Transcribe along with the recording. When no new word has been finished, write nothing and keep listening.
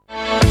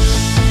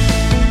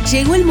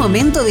Llegó el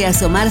momento de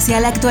asomarse a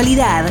la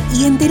actualidad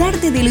y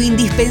enterarte de lo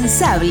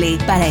indispensable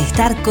para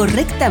estar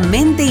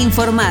correctamente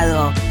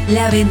informado.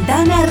 La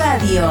Ventana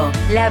Radio.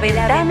 La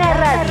Ventana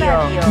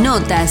Radio.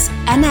 Notas,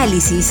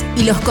 análisis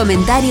y los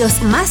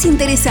comentarios más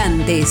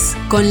interesantes.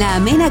 Con la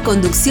amena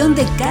conducción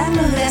de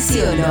Carlos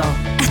Graciolo.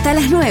 Hasta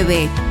las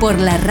 9, por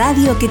la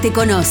radio que te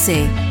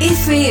conoce.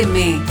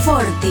 FM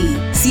Forti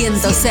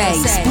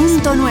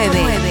 106.9.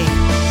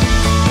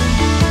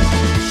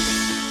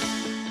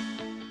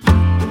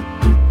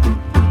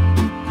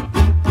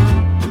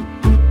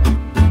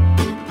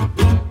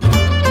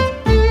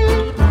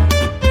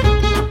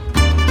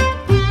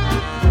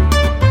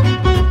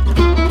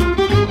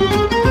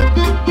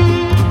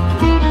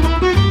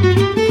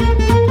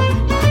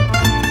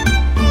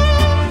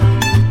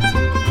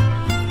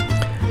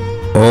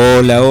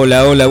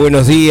 Hola,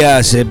 buenos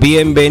días,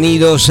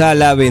 bienvenidos a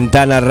La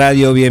Ventana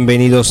Radio,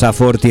 bienvenidos a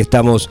Forti,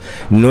 estamos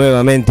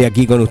nuevamente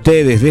aquí con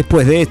ustedes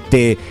después de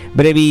este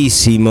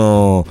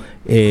brevísimo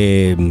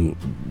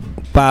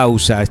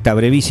esta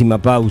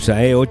brevísima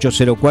pausa,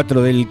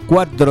 8:04 del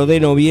 4 de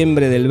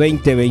noviembre del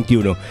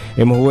 2021.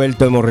 Hemos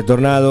vuelto, hemos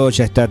retornado,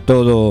 ya está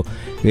todo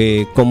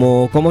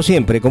como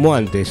siempre, como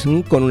antes,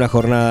 con una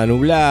jornada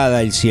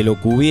nublada, el cielo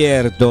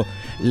cubierto,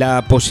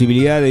 la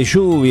posibilidad de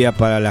lluvia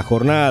para la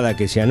jornada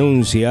que se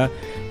anuncia.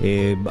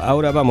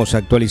 Ahora vamos a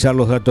actualizar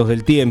los datos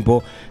del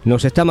tiempo.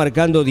 Nos está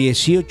marcando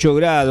 18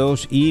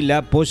 grados y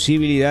la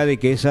posibilidad de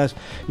que esas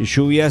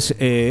lluvias,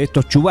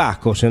 estos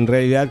chubascos en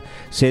realidad,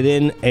 se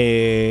den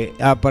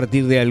a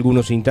partir de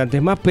algunos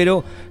instantes más,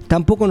 pero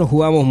tampoco nos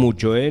jugamos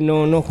mucho,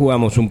 no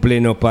jugamos un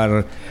pleno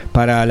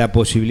para la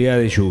posibilidad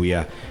de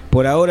lluvia.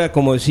 Por ahora,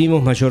 como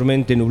decimos,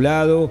 mayormente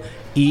nublado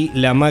y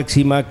la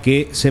máxima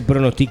que se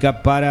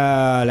pronostica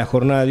para la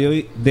jornada de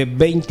hoy de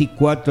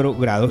 24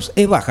 grados.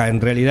 Es baja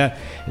en realidad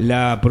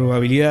la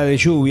probabilidad de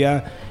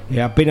lluvia,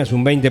 apenas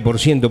un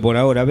 20% por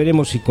ahora.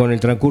 Veremos si con el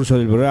transcurso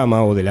del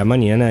programa o de la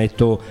mañana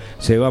esto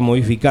se va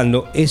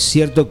modificando. Es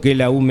cierto que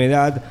la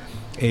humedad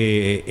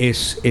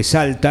es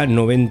alta,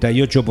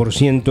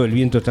 98%, el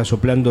viento está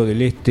soplando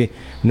del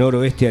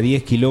este-noroeste a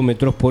 10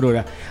 kilómetros por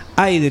hora.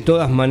 Hay de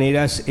todas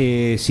maneras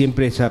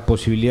siempre esa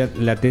posibilidad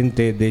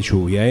latente de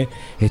lluvia.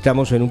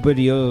 Estamos en un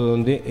periodo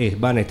donde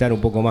van a estar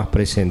un poco más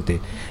presentes.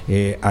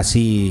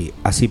 Así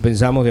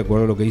pensamos, de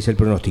acuerdo a lo que dice el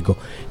pronóstico.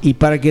 Y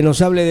para que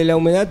nos hable de la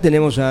humedad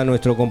tenemos a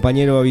nuestro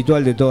compañero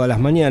habitual de todas las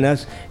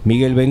mañanas,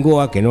 Miguel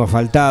Bengoa, que no ha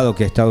faltado,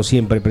 que ha estado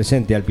siempre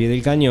presente al pie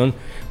del cañón,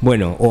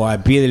 bueno, o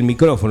al pie del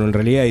micrófono en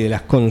realidad y de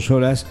las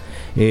consolas.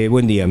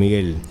 Buen día,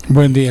 Miguel.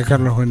 Buen día,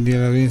 Carlos, buen día a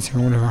la audiencia,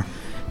 ¿cómo les va?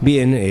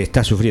 Bien,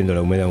 está sufriendo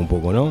la humedad un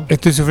poco, ¿no?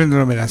 Estoy sufriendo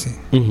la humedad, sí.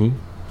 Uh-huh.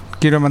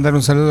 Quiero mandar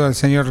un saludo al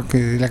señor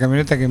de la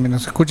camioneta que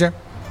nos escucha,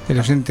 el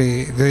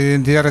oyente de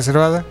identidad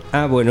reservada.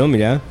 Ah, bueno,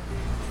 mira.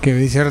 Que me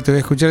dice, ahora te voy a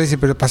escuchar, dice,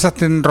 pero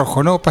pasaste en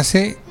rojo. No,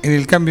 pasé en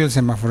el cambio del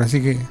semáforo,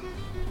 así que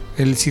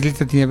el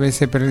ciclista tiene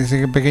ese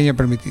pequeño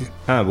permitido.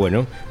 Ah,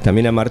 bueno.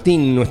 También a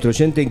Martín, nuestro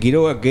oyente en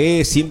Quiroga,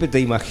 que siempre te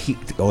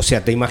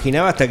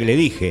imaginaba hasta que le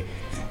dije.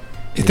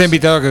 Está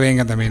invitado a que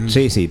venga también.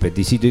 Sí,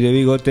 peticito y de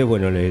bigote,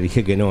 bueno, le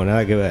dije que no,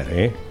 nada que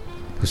ver,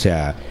 O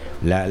sea,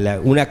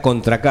 una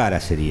contracara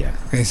sería.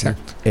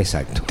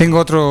 Exacto.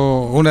 Tengo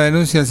una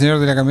denuncia del señor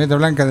de la camioneta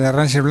blanca, de la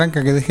Ranger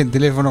blanca, que deje el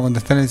teléfono cuando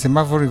está en el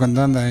semáforo y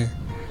cuando anda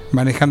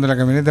manejando la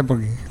camioneta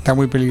porque está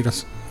muy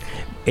peligroso.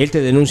 ¿Él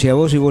te denuncia a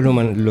vos y vos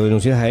lo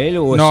denunciás a él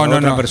o no, es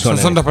otra persona?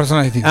 Son dos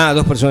personas distintas. Ah,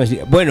 dos personas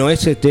distintas. Bueno,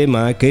 ese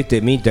tema, que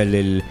temita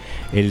el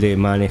de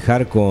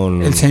manejar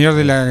con... El señor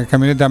de la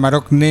camioneta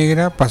Amarok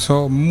negra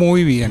pasó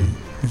muy bien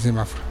el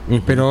semáforo,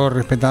 pero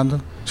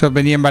respetando. Yo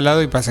venía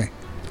embalado y pasé.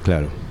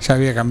 Claro. Ya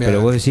había cambiado.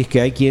 Pero vos decís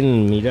que hay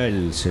quien mira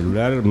el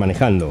celular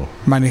manejando.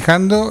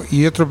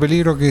 Y otro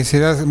peligro que se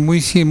da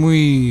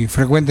muy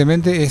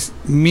frecuentemente es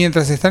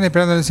mientras están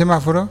esperando el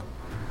semáforo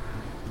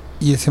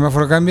y el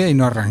semáforo cambia y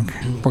no arranca,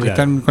 porque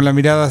están con la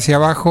mirada hacia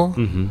abajo,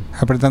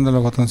 apretando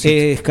los botoncitos.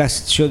 Es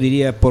casi, yo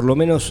diría, por lo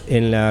menos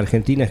en la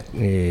Argentina,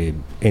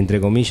 entre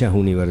comillas,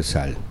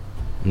 universal.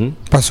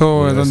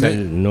 Pasó universal, donde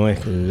no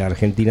es la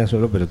Argentina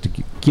solo, pero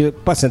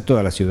pasa en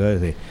todas las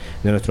ciudades de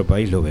nuestro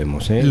país, lo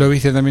vemos. ¿Lo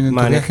viste también en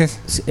tus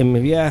viajes? En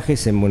mis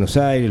viajes, en Buenos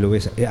Aires, lo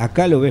ves.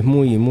 Acá lo ves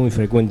muy, muy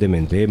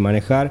frecuentemente,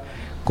 manejar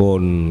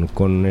con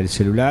el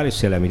celular, o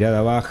sea, la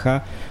mirada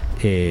baja.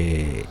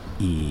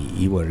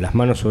 Y bueno, las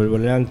manos sobre el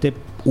volante,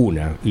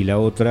 una y la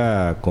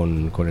otra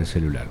con el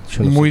celular.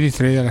 Yo no muy sé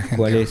distraída la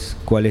gente.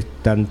 ¿Cuál es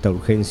tanta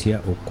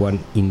urgencia o cuán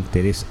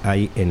interés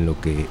hay en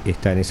lo que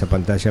está en esa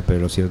pantalla? Pero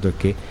lo cierto es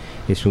que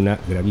es una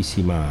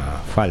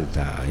gravísima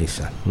falta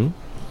esa.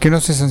 Que no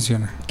se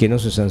sanciona.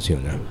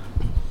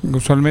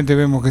 Usualmente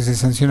vemos que se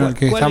sanciona el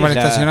que está mal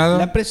estacionado.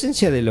 La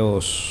presencia de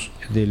los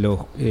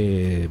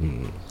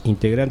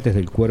integrantes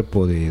del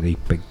cuerpo de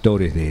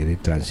inspectores de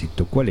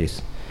tránsito, ¿cuál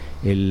es?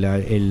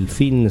 el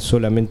fin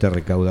solamente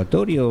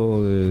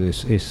recaudatorio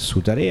es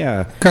su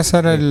tarea.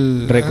 Cazar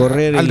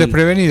recorrer al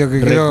desprevenido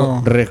que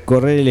quedó.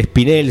 Recorrer el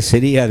espinel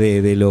sería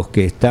de los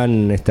que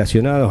están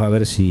estacionados, a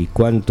ver si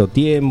cuánto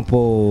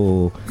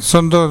tiempo.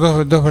 Son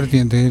dos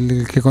vertientes: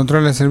 el que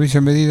controla el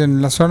servicio medido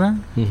en la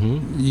zona,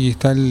 y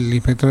está el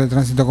inspector de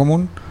tránsito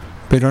común,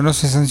 pero no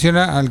se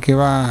sanciona al que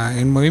va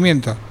en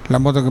movimiento, la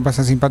moto que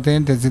pasa sin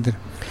patente, etcétera.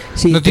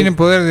 Sí, no tienen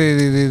poder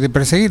de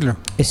perseguirlo,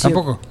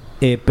 tampoco.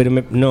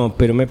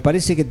 Pero me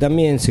parece que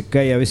también se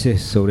cae a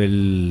veces sobre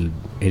el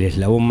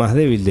eslabón más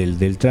débil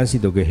del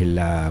tránsito, que es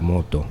la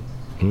moto,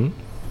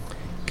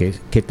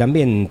 que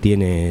también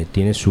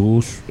tiene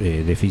sus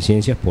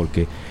deficiencias,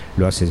 porque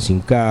lo hacen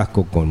sin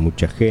casco, con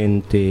mucha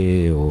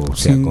gente,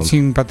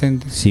 sin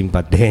patente. Sin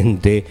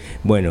patente,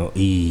 bueno,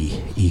 y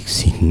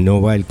si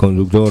no va el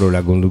conductor o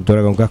la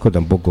conductora con casco,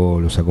 tampoco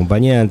los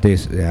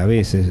acompañantes, a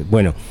veces,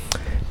 bueno.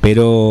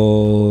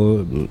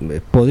 Pero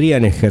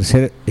podrían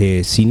ejercer,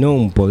 si no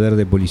un poder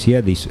de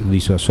policía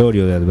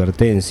disuasorio, de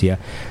advertencia,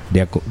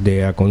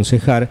 de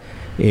aconsejar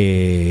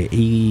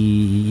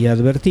y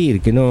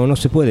advertir que no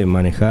se puede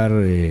manejar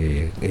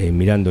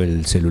mirando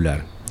el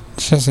celular.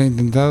 Ya se ha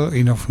intentado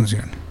y no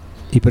funciona.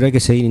 Pero hay que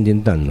seguir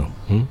intentando.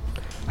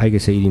 Hay que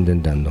seguir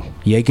intentando.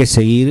 Y hay que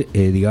seguir,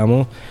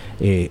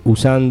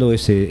 usando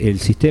el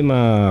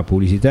sistema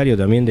publicitario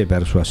también de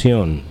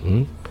persuasión.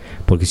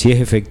 Porque si es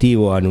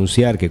efectivo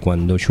anunciar que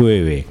cuando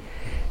llueve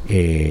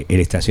el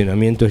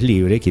estacionamiento es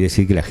libre, quiere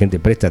decir que la gente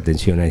presta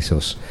atención a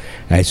esos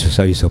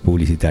avisos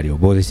publicitarios.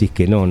 Vos decís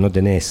que no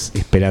tenés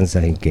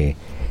esperanzas en que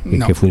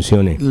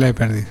funcione. La he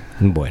perdido.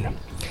 Bueno,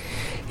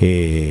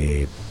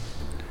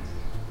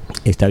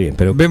 está bien,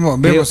 pero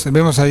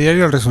vemos a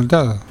diario el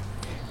resultado.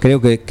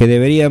 Creo que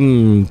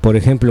deberían, por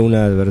ejemplo,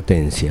 una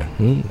advertencia.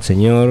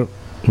 Señor,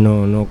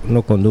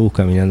 no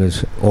conduzca mirando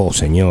o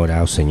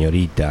señora o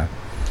señorita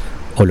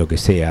o lo que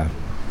sea.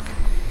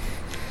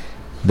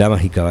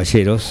 Damas y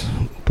caballeros,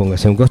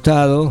 póngase a un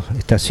costado,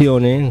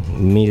 estacione,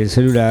 mire el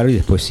celular y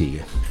después sigue.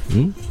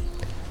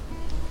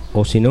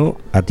 O si no,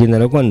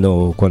 atiéndalo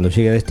cuando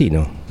llegue a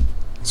destino.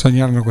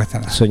 Soñar no cuesta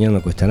nada. Soñar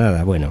no cuesta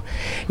nada. Bueno,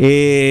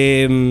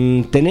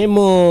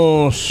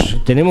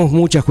 tenemos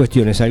muchas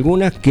cuestiones,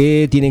 algunas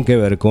que tienen que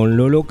ver con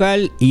lo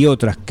local y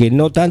otras que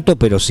no tanto,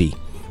 pero sí.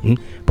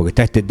 Porque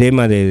está este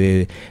tema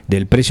del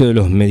precio de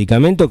los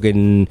medicamentos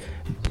que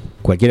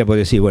cualquiera puede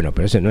decir, bueno,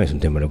 pero ese no es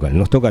un tema local,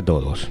 nos toca a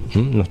todos,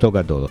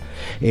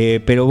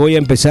 pero voy a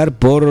empezar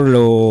por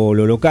lo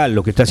local,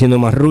 lo que está haciendo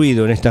más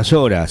ruido en estas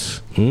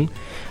horas.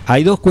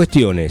 Hay dos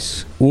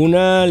cuestiones,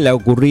 una, la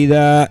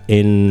ocurrida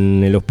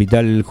en el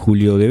hospital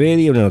Julio de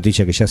Bedia, una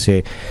noticia que ya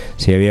se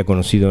había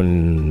conocido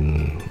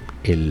en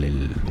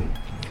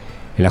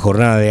la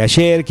jornada de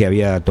ayer, que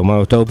había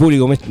tomado estado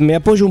público. Me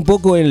apoyo un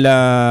poco en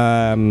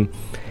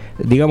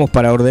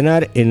para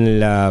ordenar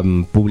en la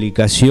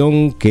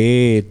publicación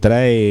que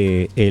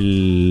trae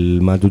el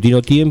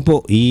matutino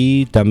Tiempo,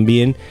 y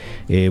también,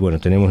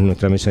 tenemos en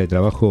nuestra mesa de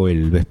trabajo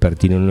el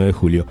vespertino 9 de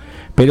julio.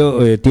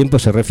 Pero Tiempo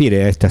se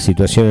refiere a esta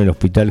situación en el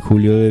hospital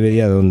Julio de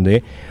Bedia,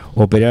 donde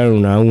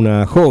operaron a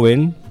una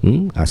joven,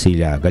 así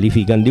la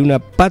califican, de una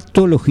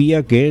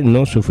patología que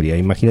no sufría.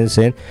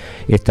 Imagínense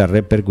esta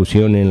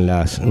repercusión en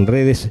las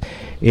redes.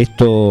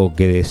 Esto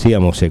que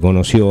decíamos se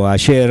conoció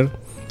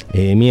ayer,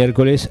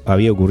 miércoles,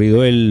 había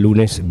ocurrido el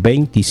lunes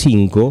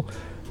 25,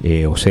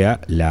 o sea,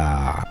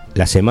 la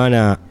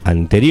semana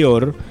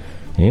anterior,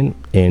 en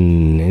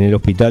el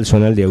Hospital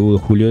Zonal de Agudo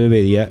Julio de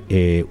Bedia,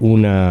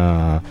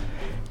 una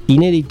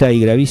inédita y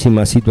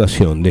gravísima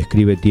situación.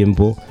 Describe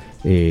Tiempo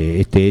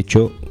este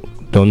hecho,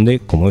 donde,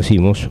 como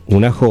decimos,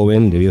 una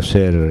joven debió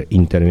ser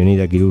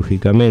intervenida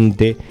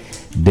quirúrgicamente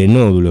de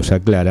nódulos,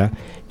 aclara,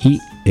 y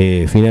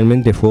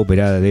finalmente fue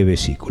operada de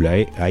vesícula.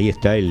 Ahí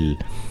está el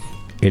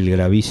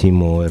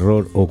gravísimo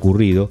error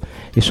ocurrido.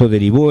 Eso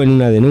derivó en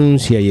una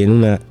denuncia y en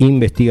una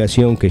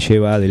investigación que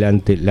lleva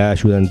adelante la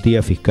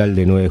ayudantía fiscal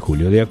de 9 de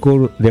julio. De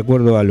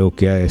acuerdo a lo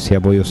que se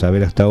ha podido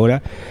saber hasta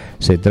ahora,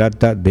 se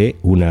trata de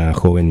una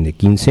joven de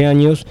 15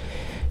 años.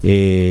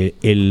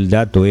 El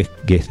dato es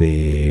que es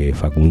de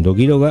Facundo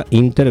Quiroga,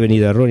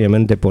 intervenida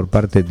erróneamente por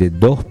parte de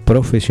 2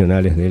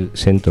 profesionales del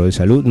centro de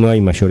salud. No hay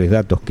mayores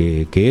datos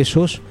que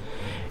esos.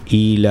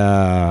 Y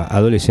la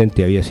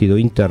adolescente había sido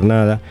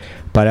internada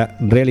para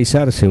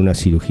realizarse una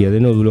cirugía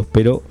de nódulos,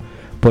 pero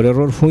por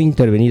error fue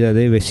intervenida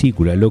de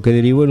vesícula, lo que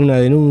derivó en una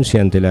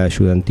denuncia ante la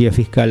ayudantía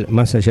fiscal,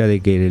 más allá de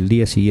que el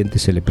día siguiente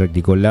se le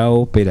practicó la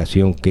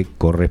operación que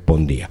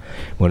correspondía.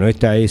 Bueno,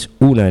 esta es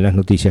una de las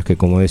noticias que,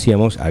 como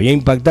decíamos, había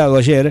impactado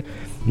ayer,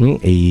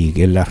 y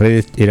en las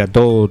redes era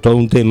todo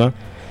un tema,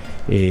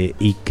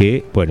 y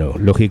que, bueno,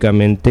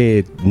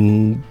 lógicamente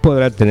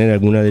podrá tener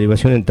alguna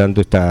derivación en tanto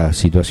esta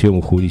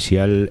situación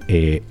judicial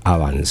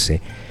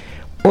avance.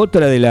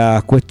 Otra de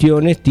las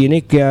cuestiones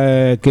tiene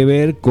que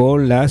ver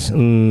con las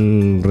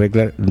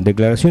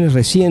declaraciones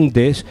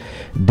recientes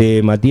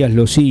de Matías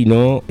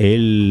Locino,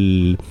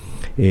 el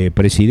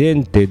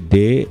presidente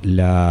de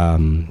la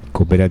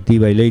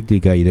Cooperativa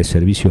Eléctrica y de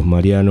Servicios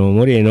Mariano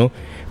Moreno,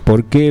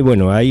 porque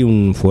bueno, hay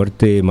un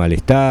fuerte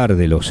malestar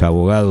de los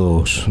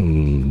abogados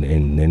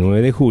de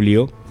 9 de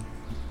julio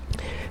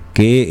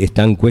que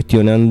están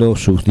cuestionando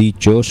sus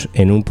dichos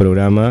en un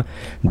programa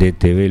de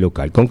TV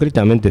local,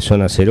 concretamente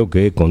Zona Cero,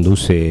 que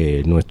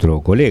conduce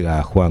nuestro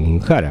colega Juan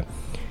Jara.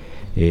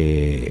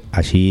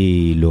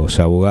 Allí los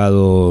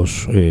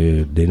abogados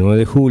de 9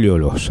 de julio,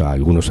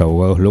 algunos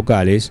abogados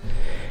locales,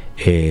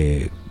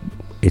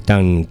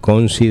 están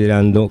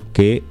considerando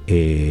que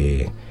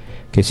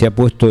se ha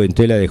puesto en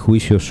tela de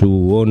juicio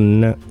su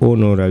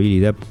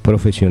honorabilidad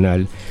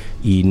profesional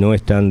y no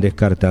están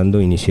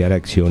descartando iniciar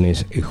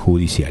acciones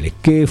judiciales.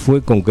 ¿Qué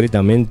fue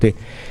concretamente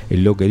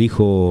lo que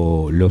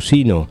dijo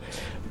Locino?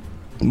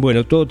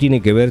 Bueno, todo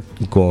tiene que ver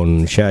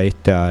con ya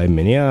este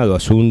enmeneado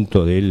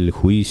asunto del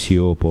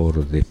juicio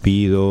por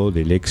despido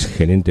del ex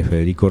gerente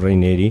Federico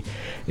Raineri,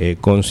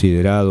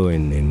 considerado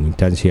en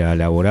instancia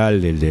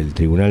laboral del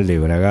Tribunal de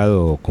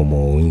Bragado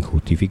como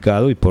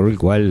injustificado, y por el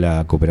cual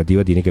la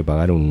cooperativa tiene que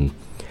pagar un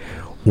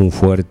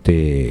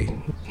fuerte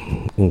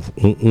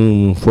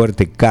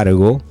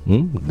cargo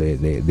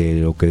de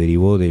lo que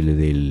derivó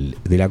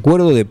del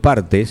acuerdo de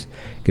partes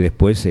que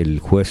después el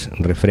juez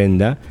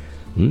refrenda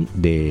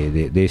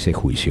de ese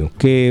juicio,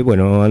 que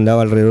bueno,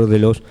 andaba alrededor de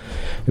los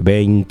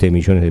 20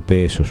 millones de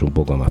pesos, un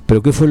poco más.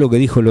 Pero ¿qué fue lo que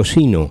dijo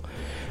Locino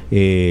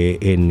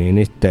en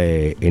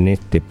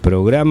este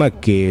programa,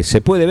 que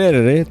se puede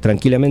ver,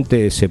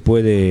 tranquilamente se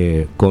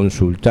puede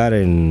consultar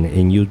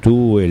en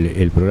YouTube?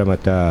 El programa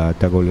está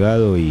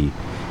colgado y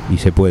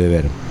se puede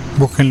ver.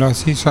 Búsquenlo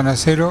así, Zona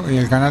Cero, y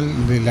el canal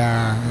de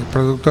la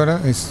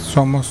productora es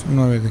Somos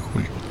 9 de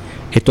Julio.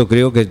 Esto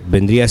creo que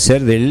vendría a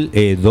ser del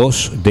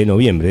 2 de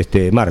noviembre,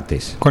 este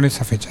martes. Con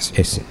esa fecha, sí.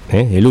 Ese,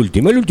 el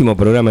último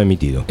programa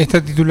emitido.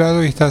 Está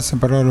titulado y está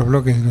separado de los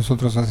bloques de los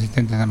otros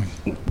asistentes también.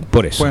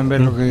 Por eso. Pueden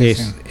ver lo que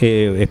dicen.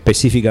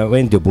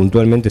 Específicamente o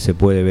puntualmente se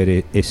puede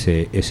ver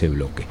ese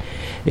bloque.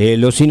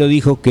 Locino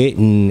dijo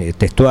que,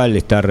 textual,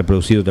 está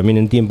reproducido también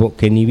en tiempo,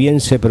 que ni bien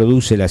se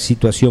produce la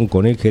situación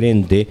con el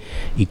gerente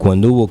y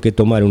cuando hubo que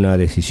tomar una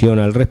decisión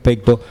al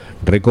respecto,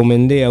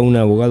 recomendé a un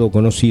abogado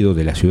conocido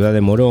de la ciudad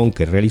de Morón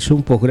que realizó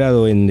un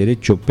posgrado en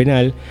Derecho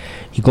Penal,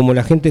 y como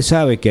la gente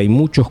sabe que hay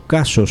muchos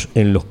casos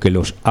en los que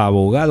los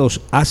abogados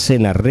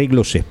hacen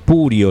arreglos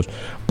espurios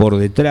por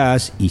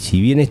detrás, y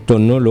si bien esto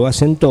no lo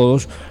hacen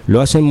todos,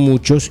 lo hacen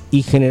muchos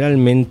y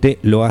generalmente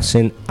lo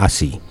hacen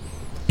así.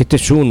 Este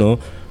es uno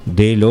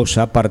de los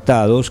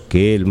apartados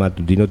que el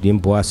matutino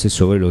Tiempo hace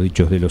sobre los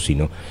dichos de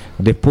Locino.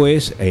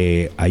 Después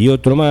hay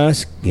otro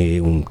más,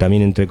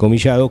 también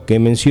entrecomillado, que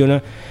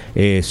menciona,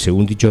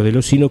 según dichos de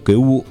Locino, que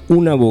hubo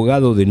un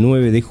abogado de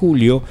 9 de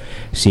julio,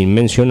 sin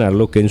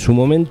mencionarlo, que en su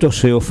momento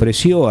se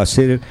ofreció a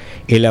ser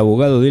el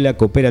abogado de la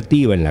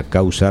cooperativa en la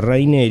causa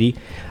Raineri,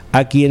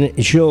 a quien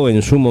yo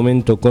en su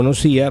momento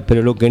conocía,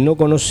 pero lo que no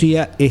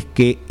conocía es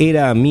que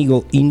era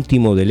amigo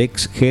íntimo del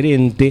ex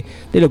gerente,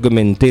 de lo que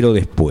me entero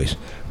después.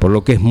 Por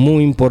lo que es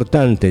muy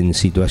importante en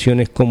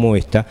situaciones como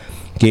esta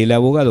que el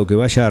abogado que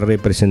vaya a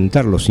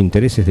representar los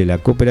intereses de la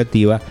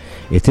cooperativa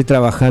esté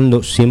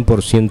trabajando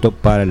 100%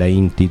 para la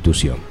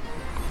institución.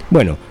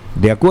 Bueno,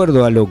 de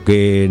acuerdo a lo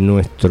que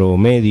nuestro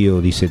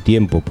medio Dice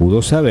Tiempo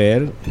pudo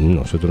saber,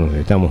 nosotros nos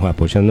estamos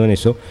apoyando en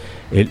eso,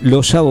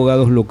 los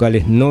abogados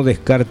locales no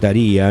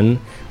descartarían,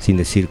 sin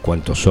decir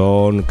cuántos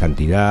son,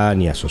 cantidad,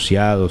 ni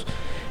asociados,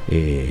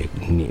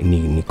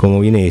 ni cómo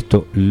viene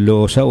esto,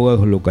 los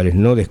abogados locales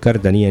no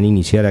descartarían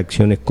iniciar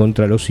acciones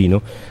contra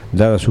Locino,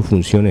 dadas sus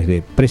funciones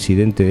de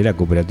presidente de la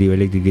Cooperativa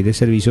Eléctrica y de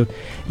Servicios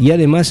y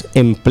además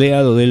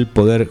empleado del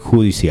Poder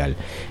Judicial,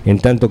 en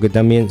tanto que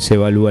también se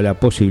evalúa la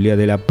posibilidad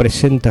de la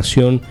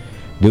presentación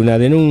de una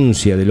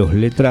denuncia de los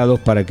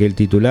letrados para que el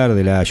titular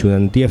de la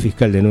Ayudantía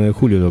Fiscal de 9 de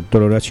julio,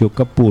 doctor Horacio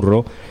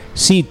Capurro,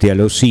 cite a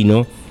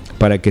Locino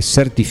para que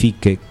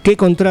certifique qué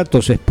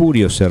contratos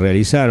espurios se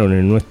realizaron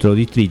en nuestro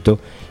distrito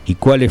y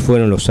cuáles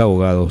fueron los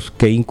abogados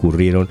que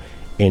incurrieron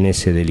en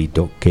ese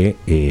delito que,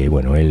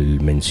 él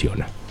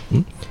menciona.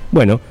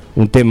 Bueno,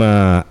 un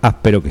tema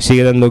áspero que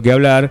sigue dando que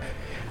hablar,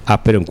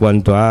 áspero en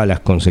cuanto a las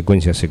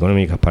consecuencias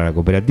económicas para la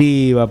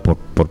cooperativa,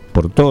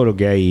 por todo lo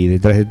que hay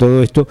detrás de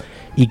todo esto,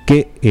 y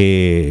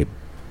que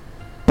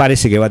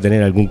parece que va a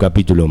tener algún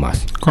capítulo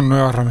más. Con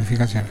nuevas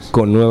ramificaciones.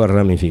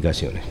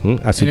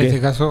 Así en que, este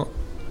caso,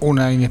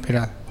 una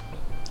inesperada.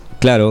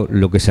 Claro,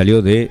 lo que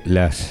salió de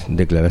las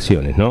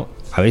declaraciones,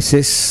 ¿no? A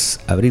veces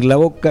abrir la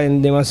boca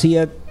en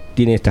demasía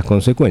tiene estas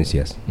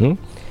consecuencias, ¿no?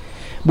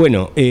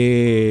 Bueno,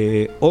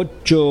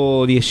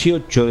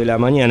 8:18 de la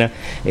mañana.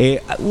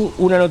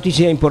 Una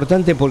noticia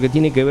importante porque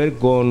tiene que ver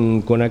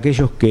con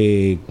aquellos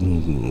que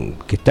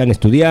están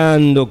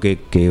estudiando,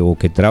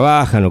 que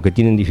trabajan o que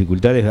tienen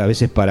dificultades a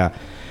veces para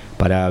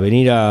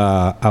venir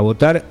a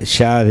votar.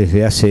 Ya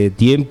desde hace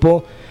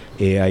tiempo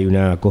hay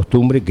una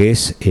costumbre que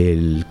es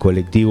el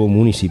colectivo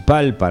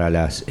municipal para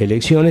las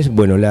elecciones.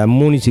 Bueno, la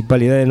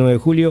Municipalidad de 9 de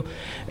Julio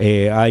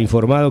ha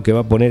informado que va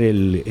a poner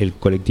el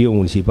colectivo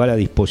municipal a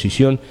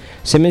disposición.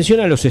 Se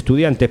menciona a los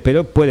estudiantes,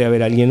 pero puede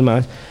haber alguien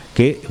más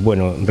que,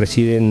 bueno,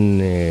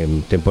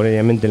 residen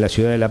temporariamente en la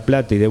ciudad de La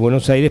Plata y de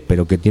Buenos Aires,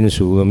 pero que tienen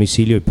su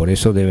domicilio y por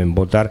eso deben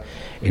votar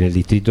en el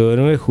distrito de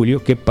 9 de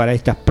julio, que para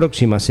estas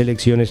próximas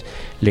elecciones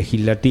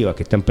legislativas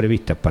que están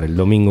previstas para el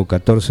domingo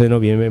 14 de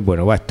noviembre,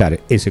 bueno, va a estar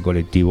ese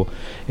colectivo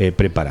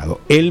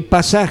preparado. El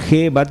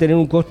pasaje va a tener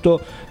un costo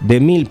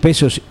de 1.000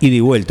 pesos ida y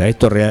vuelta.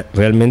 Esto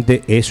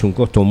realmente es un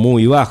costo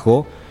muy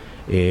bajo,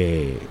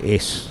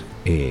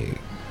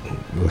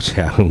 o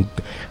sea,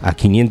 a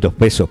 500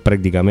 pesos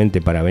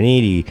prácticamente para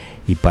venir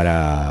y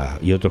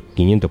otros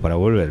 500 para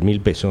volver, 1.000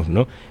 pesos,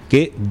 ¿no?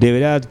 Que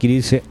deberá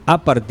adquirirse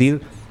a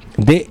partir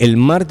del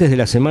martes de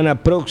la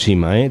semana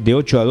próxima, de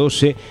 8 a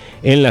 12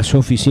 en las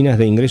oficinas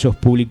de ingresos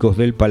públicos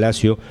del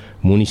Palacio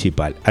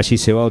Municipal. Allí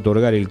se va a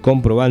otorgar el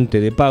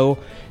comprobante de pago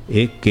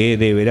que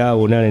deberá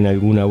abonar en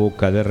alguna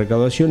boca de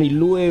recaudación y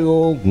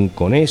luego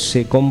con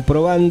ese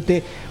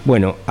comprobante,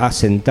 bueno,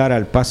 asentar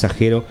al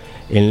pasajero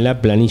en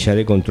la planilla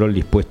de control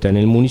dispuesta en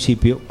el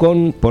municipio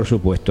con, por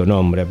supuesto,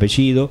 nombre,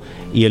 apellido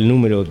y el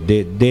número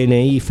de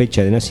DNI,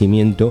 fecha de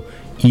nacimiento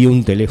y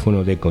un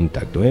teléfono de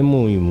contacto. Es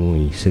muy,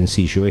 muy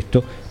sencillo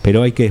esto,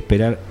 pero hay que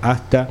esperar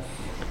hasta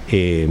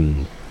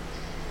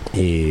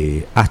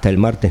el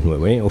martes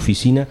 9,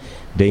 oficina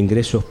de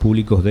ingresos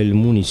públicos del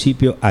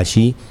municipio.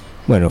 Allí,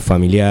 bueno,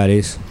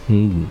 familiares,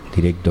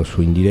 directos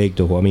o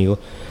indirectos o amigos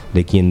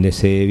de quien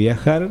desee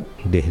viajar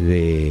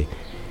desde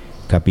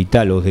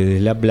Capital o desde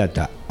La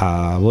Plata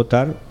a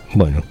votar,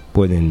 bueno,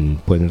 pueden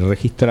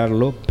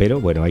registrarlo, pero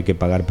bueno, hay que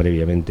pagar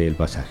previamente el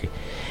pasaje.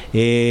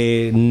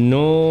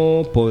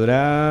 No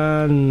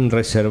podrán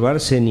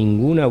reservarse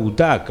ninguna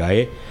butaca,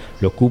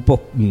 los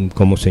cupos,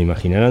 como se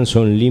imaginarán,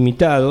 son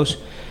limitados.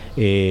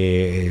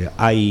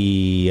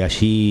 Hay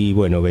allí,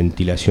 bueno,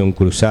 ventilación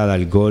cruzada,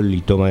 alcohol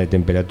y toma de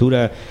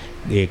temperatura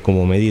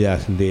como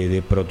medidas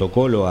de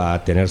protocolo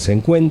a tenerse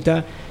en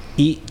cuenta,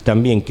 y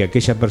también que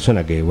aquella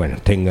persona que, bueno,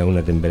 tenga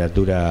una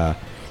temperatura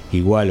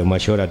igual o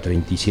mayor a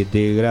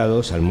 37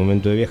 grados al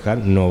momento de viajar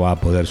no va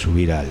a poder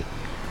subir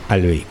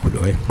al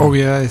vehículo.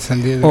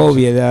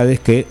 Obviedades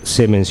que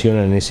se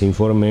mencionan en ese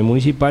informe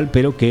municipal,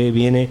 pero que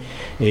viene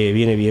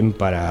bien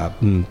para,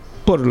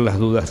 por las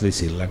dudas,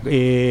 decirla.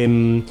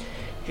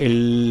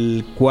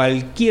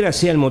 Cualquiera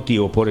sea el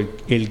motivo por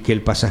el que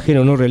el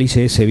pasajero no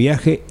realice ese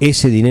viaje,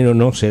 ese dinero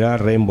no será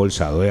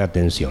reembolsado,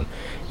 atención.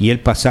 Y el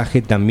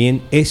pasaje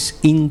también es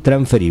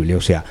intransferible,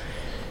 o sea,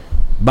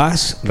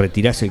 vas,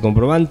 retirás el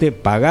comprobante,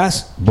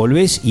 pagás,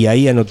 volvés y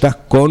ahí anotás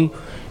con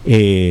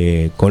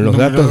los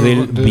datos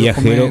del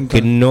viajero documento,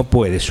 que no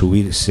puede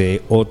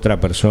subirse otra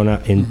persona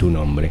en tu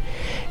nombre.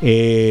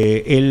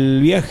 El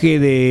viaje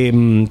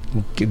de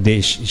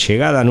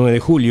llegada a 9 de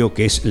julio,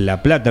 que es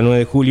La Plata 9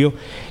 de julio,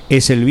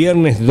 es el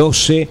viernes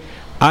 12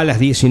 a las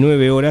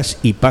 19 horas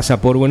y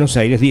pasa por Buenos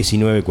Aires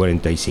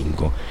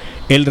 19:45.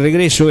 El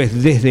regreso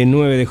es desde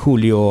 9 de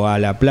julio a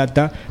La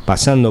Plata,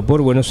 pasando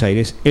por Buenos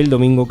Aires el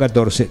domingo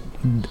 14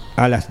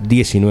 a las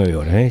 19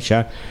 horas.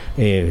 Ya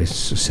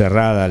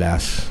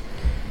cerradas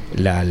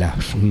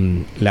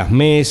las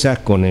mesas,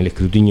 con el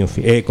escrutinio,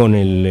 con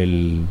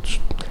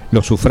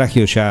los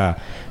sufragios ya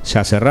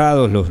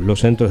cerrados, los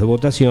centros de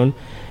votación,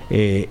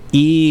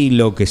 y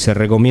lo que se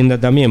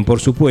recomienda también, por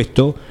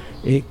supuesto,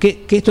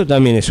 que esto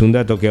también es un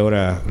dato que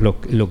ahora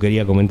lo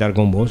quería comentar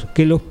con vos,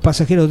 que los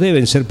pasajeros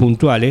deben ser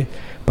puntuales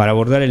para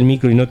abordar el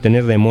micro y no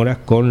tener demoras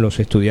con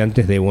los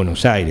estudiantes de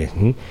Buenos Aires,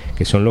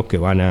 que son los que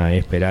van a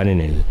esperar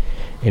en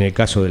el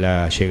caso de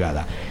la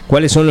llegada.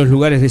 ¿Cuáles son los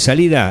lugares de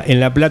salida? En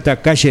La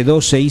Plata, calle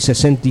 12 y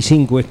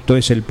 65, esto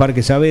es el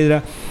Parque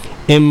Saavedra.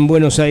 En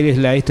Buenos Aires,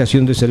 la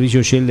estación de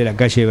servicio Shell de la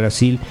calle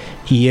Brasil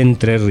y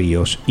Entre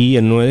Ríos. Y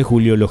en 9 de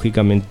julio,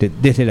 lógicamente,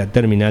 desde la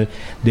terminal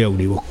de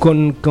ómnibus.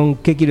 ¿Con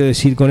qué quiero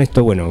decir con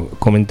esto? Bueno,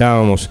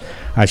 comentábamos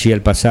allí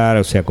al pasar,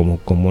 o sea,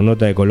 como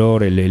nota de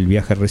color, el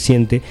viaje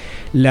reciente,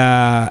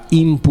 la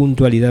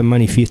impuntualidad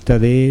manifiesta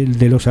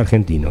de los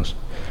argentinos.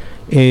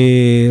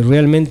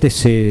 Realmente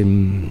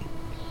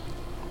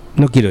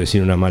no quiero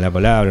decir una mala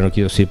palabra, no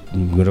quiero ser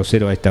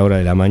grosero a esta hora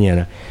de la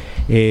mañana.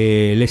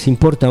 Les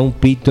importa un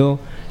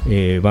pito.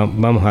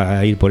 Vamos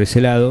a ir por ese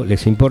lado,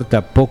 les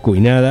importa poco y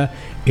nada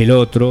el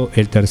otro,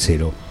 el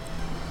tercero,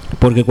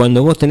 porque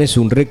cuando vos tenés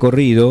un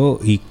recorrido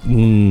y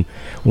un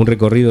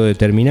recorrido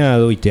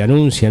determinado y te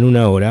anuncian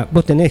una hora,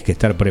 vos tenés que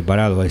estar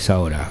preparado a esa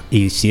hora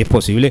y, si es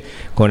posible,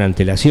 con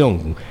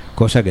antelación,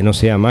 cosa que no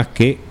sea más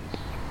que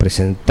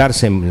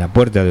presentarse en la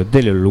puerta de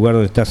hotel o el lugar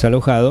donde estás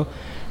alojado,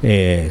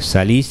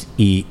 salís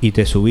y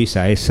te subís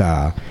a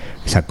esa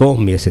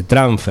combi, ese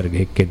transfer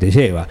que te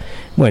lleva.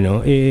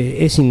 Bueno,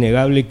 es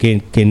innegable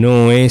que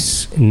no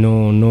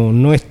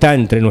está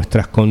entre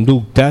nuestras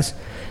conductas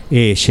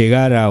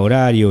llegar a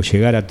horario,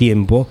 llegar a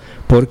tiempo,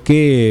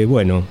 porque,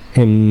 bueno,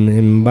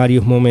 en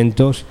varios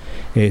momentos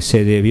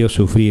se debió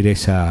sufrir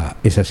esa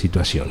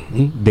situación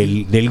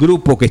del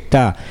grupo que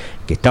está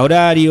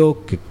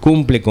horario, que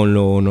cumple con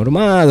lo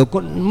normado,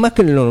 más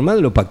que lo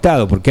normado, lo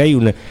pactado, porque hay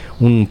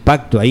un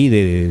pacto ahí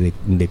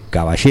de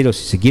caballeros,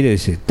 si se quiere,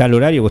 de tal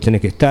horario vos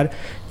tenés que estar,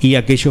 y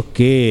aquellos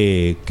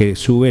que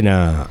suben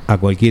a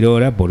cualquier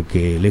hora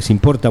porque les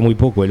importa muy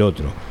poco el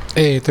otro.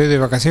 Estoy de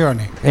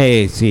vacaciones.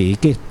 Sí,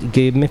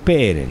 que me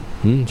esperen.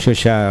 Yo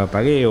ya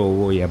pagué o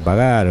voy a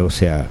pagar, o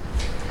sea,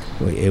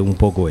 un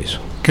poco eso.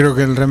 Creo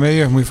que el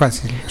remedio es muy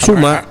fácil.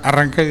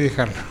 Arrancar y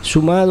dejarlo.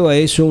 Sumado a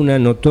eso, una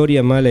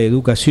notoria mala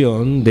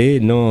educación de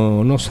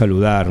no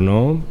saludar,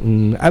 ¿no?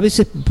 A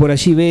veces por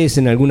allí ves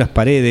en algunas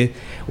paredes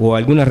o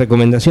algunas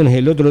recomendaciones.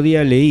 El otro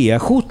día leía,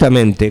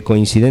 justamente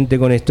coincidente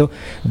con esto,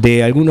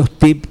 de algunos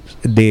tips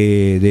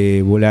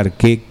de volar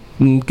que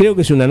creo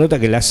que es una nota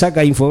que la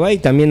saca Infobae y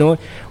también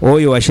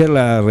hoy o ayer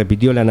la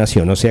repitió La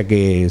Nación, o sea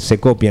que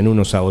se copian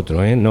unos a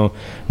otros, ¿eh? No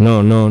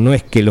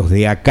es que los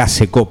de acá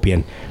se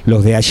copian,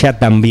 los de allá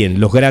también,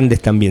 los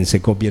grandes también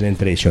se copian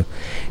entre ellos.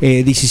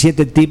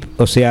 17 tips,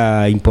 o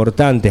sea,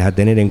 importantes a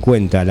tener en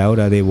cuenta a la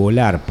hora de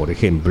volar, por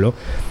ejemplo,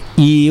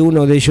 y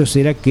uno de ellos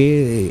era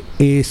que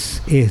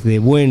es de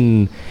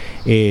buena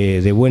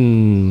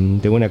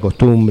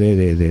costumbre,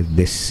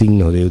 de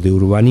signos de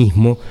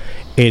urbanismo,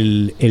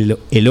 el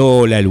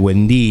hola, el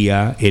buen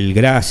día, el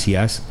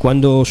gracias,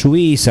 cuando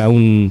subís a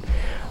un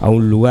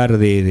lugar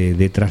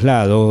de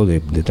traslado,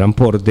 de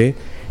transporte,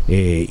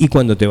 y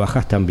cuando te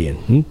bajás también,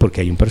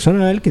 porque hay un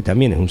personal que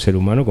también es un ser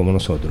humano como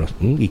nosotros,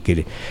 y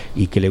que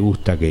le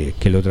gusta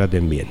que lo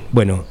traten bien.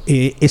 Bueno,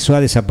 eso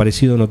ha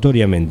desaparecido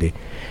notoriamente,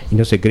 y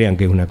no se crean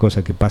que es una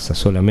cosa que pasa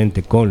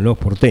solamente con los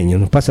porteños,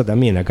 nos pasa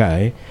también acá,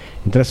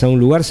 entras a un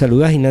lugar,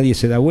 saludás y nadie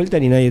se da vuelta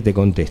ni nadie te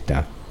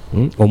contesta,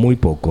 o muy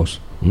pocos.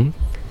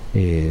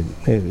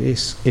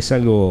 Es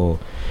algo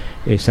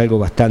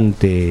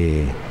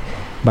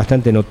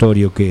bastante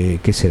notorio que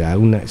se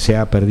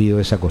ha perdido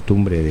esa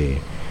costumbre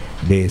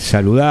de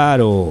saludar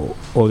o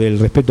del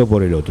respeto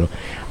por el otro.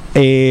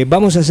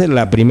 Vamos a hacer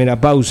la primera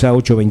pausa,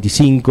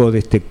 8:25 de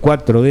este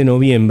 4 de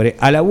noviembre.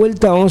 A la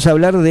vuelta vamos a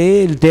hablar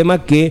del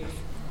tema que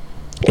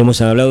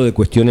hemos hablado, de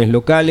cuestiones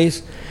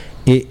locales,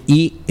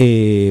 y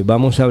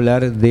vamos a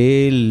hablar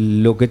de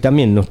lo que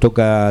también nos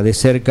toca de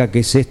cerca, que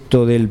es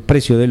esto del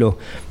precio de los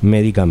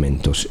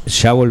medicamentos.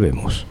 Ya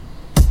volvemos.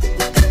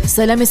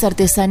 Salames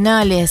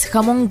artesanales,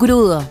 jamón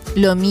crudo,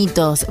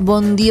 lomitos,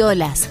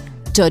 bondiolas,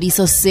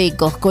 chorizos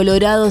secos,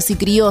 colorados y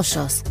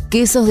criollos,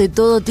 quesos de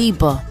todo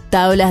tipo,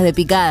 tablas de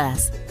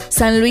picadas.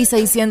 San Luis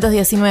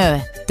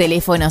 619,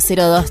 teléfono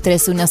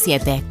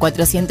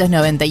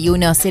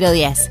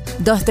 02317-491-010,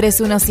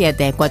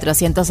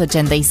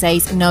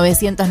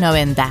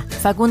 2317-486-990.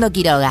 Facundo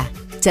Quiroga,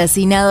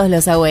 Chacinados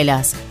los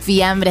Abuelos,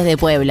 Fiambres de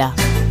Pueblo.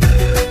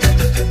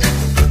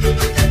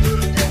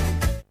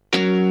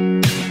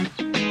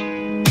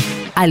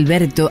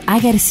 Alberto A.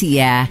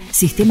 García,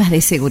 sistemas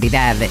de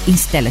seguridad,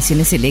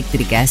 instalaciones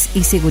eléctricas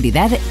y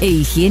seguridad e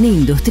higiene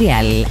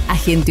industrial,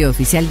 agente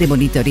oficial de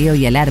monitoreo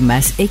y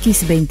alarmas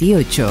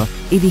X28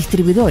 y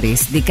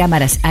distribuidores de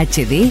cámaras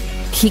HD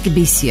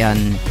Hikvision.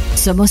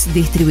 Somos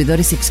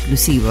distribuidores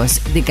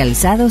exclusivos de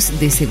calzados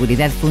de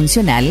seguridad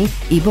funcional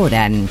y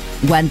Boran,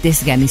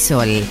 guantes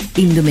Gamisol,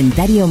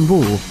 indumentaria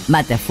Ombú,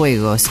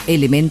 matafuegos,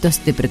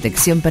 elementos de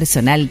protección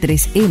personal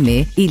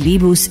 3M y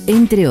Libus,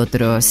 entre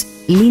otros.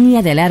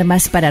 Línea de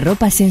alarmas para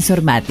ropa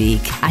Sensormatic.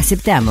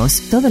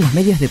 Aceptamos todos los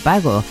medios de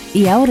pago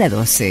y ahora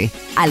 12.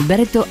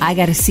 Alberto A.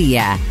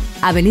 García,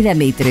 Avenida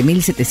Meitre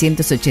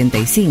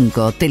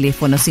 1785,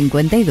 teléfono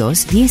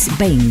 52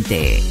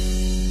 1020.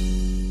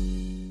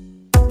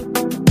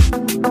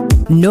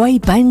 No hay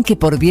pan que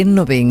por bien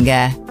no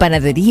venga.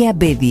 Panadería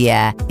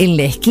Bedia, en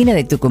la esquina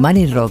de Tucumán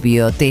y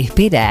Robio, te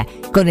espera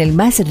con el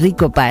más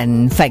rico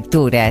pan,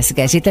 facturas,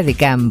 galleta de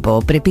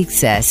campo,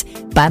 prepizzas,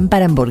 pan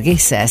para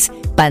hamburguesas,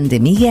 pan de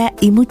miga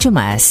y mucho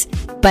más.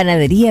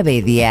 Panadería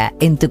Bedia,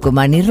 en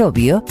Tucumán y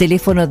Robio,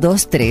 teléfono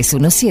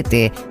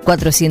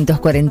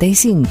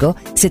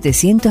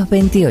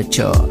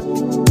 2317-445-728.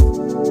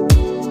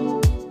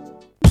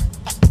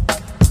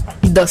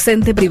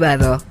 Docente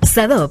privado.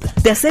 SADOP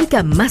te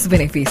acerca más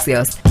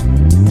beneficios.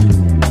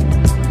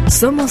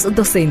 Somos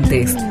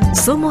docentes.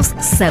 Somos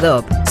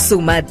SADOP.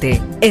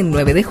 Sumate. En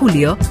 9 de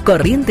julio,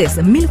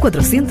 Corrientes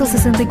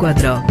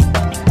 1464.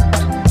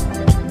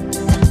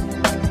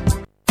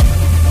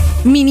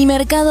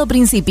 Minimercado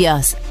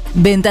Principios.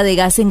 Venta de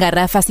gas en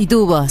garrafas y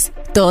tubos.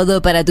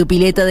 Todo para tu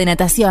pileta de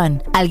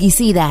natación.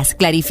 Alguicidas,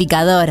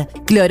 clarificador,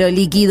 cloro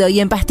líquido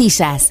y en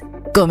pastillas.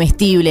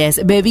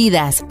 Comestibles,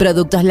 bebidas,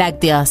 productos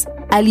lácteos.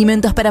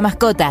 Alimentos para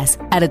mascotas,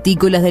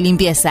 artículos de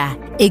limpieza,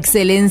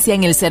 excelencia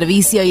en el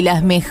servicio y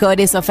las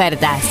mejores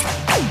ofertas.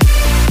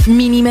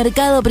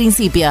 Minimercado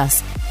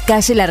Principios,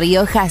 calle La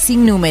Rioja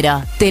sin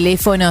número,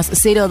 teléfonos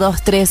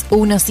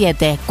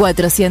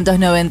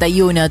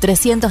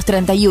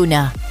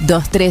 02317-491-331,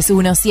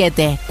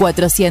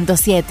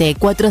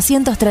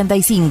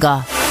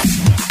 2317-407-435.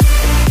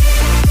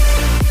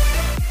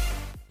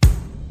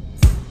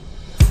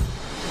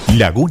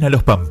 Laguna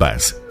Los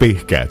Pampas,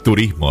 pesca,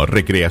 turismo,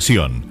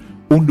 recreación.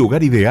 Un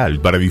lugar ideal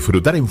para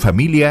disfrutar en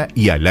familia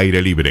y al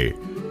aire libre.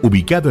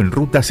 Ubicado en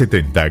Ruta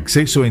 70,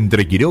 acceso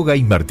entre Quiroga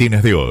y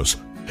Martínez de Hoz.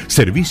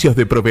 Servicios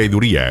de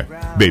proveeduría,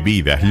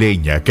 bebidas,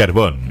 leña,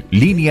 carbón,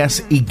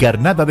 líneas y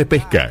carnada de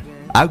pesca.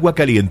 Agua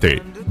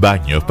caliente,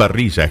 baños,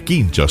 parrillas,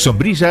 quinchos,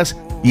 sombrillas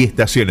y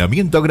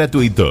estacionamiento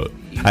gratuito.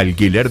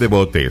 Alquiler de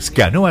botes,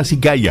 canoas y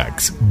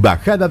kayaks,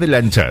 bajada de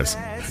lanchas.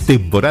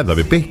 Temporada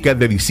de pesca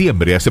de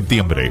diciembre a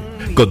septiembre.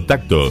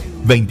 Contacto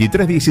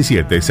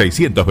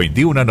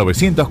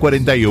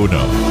 2317-621-941.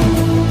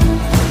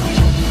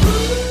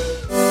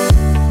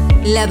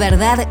 La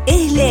verdad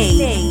es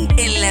ley.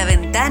 En La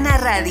Ventana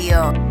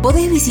Radio.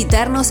 Podés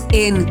visitarnos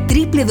en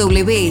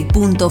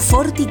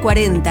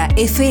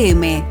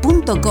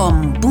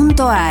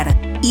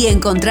www.forti40fm.com.ar y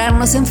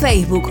encontrarnos en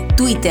Facebook,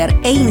 Twitter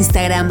e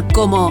Instagram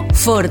como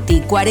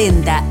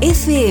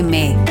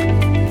Forti40FM.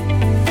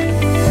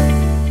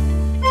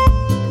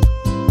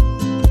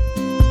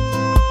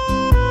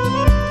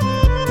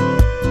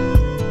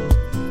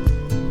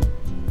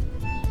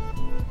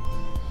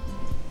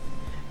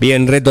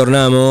 Bien,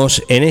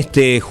 retornamos en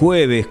este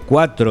jueves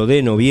 4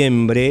 de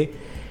noviembre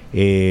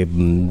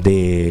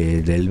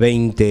del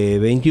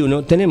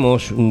 2021.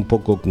 Tenemos un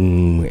poco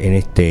en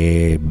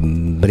este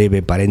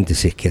breve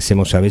paréntesis que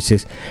hacemos a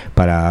veces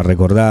para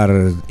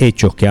recordar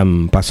hechos que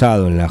han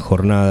pasado en la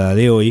jornada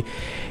de hoy.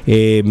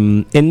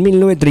 En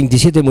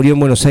 1937 murió en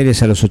Buenos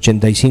Aires a los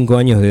 85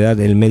 años de edad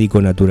el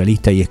médico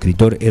naturalista y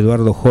escritor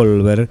Eduardo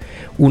Holberg,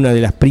 una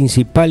de las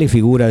principales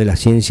figuras de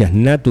las ciencias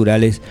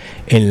naturales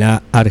en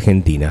la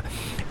Argentina.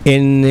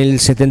 En el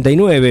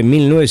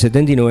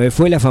 1979,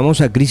 fue la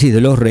famosa crisis de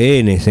los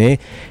rehenes,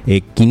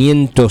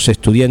 500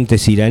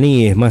 estudiantes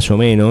iraníes más o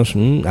menos,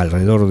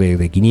 alrededor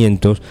de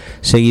 500,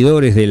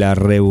 seguidores de la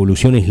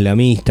revolución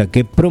islamista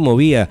que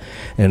promovía,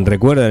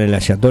 recuerdan, el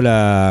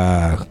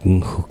ayatolá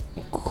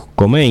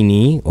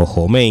Khomeini,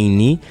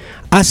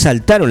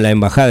 asaltaron la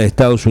embajada de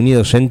Estados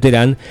Unidos en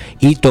Teherán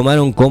y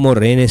tomaron como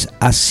rehenes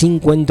a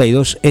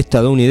 52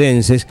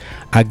 estadounidenses,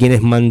 a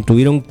quienes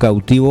mantuvieron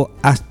cautivo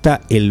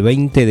hasta el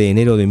 20 de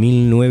enero de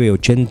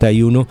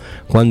 1981,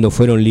 cuando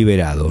fueron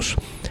liberados.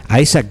 A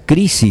esa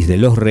crisis de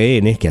los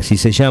rehenes, que así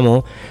se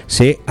llamó,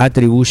 se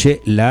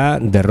atribuye la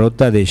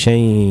derrota de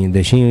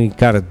Jimmy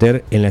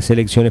Carter en las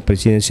elecciones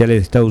presidenciales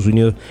de Estados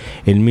Unidos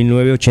en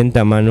 1980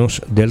 a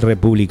manos del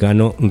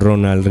republicano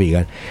Ronald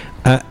Reagan.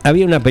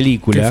 Había una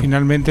película... Que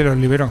finalmente los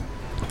liberó.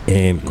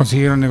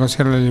 Consiguieron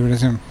negociar la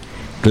liberación.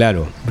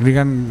 Claro.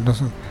 Reagan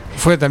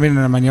fue también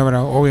una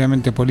maniobra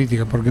obviamente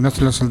política, porque no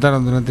se lo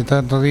soltaron durante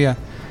tantos días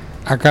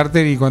a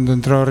Carter y cuando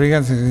entró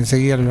Reagan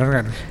enseguida lo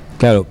largaron.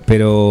 Claro,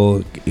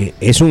 pero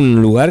es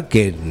un lugar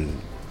que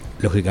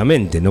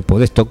lógicamente no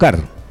podés tocar,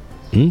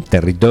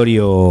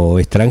 territorio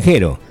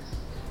extranjero.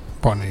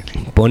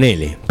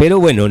 Ponele. Pero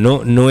bueno,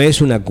 no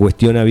es una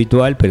cuestión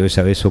habitual, pero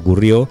esa vez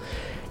ocurrió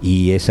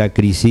y esa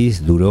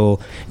crisis duró.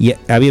 Y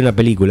había una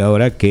película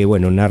ahora que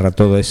narra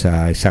toda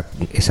esa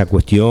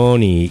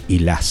cuestión y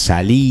la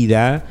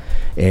salida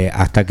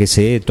hasta que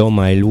se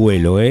toma el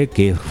vuelo,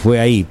 que fue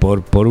ahí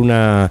por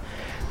una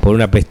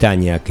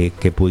pestaña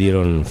que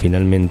pudieron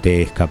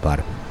finalmente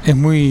escapar. Es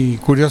muy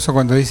curioso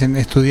cuando dicen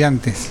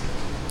estudiantes,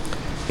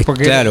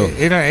 porque claro,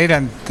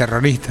 eran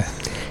terroristas.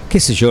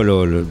 Qué sé yo,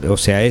 o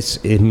sea, es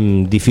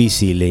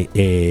difícil,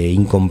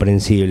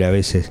 incomprensible a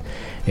veces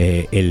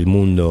el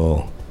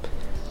mundo,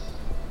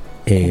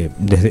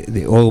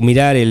 o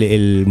mirar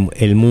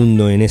el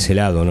mundo en ese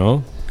lado,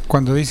 ¿no?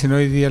 Cuando dicen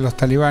hoy día los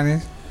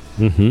talibanes,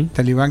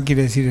 talibán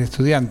quiere decir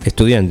estudiante.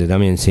 Estudiante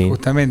también, sí.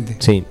 Justamente.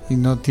 Sí. Y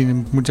no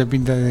tienen mucha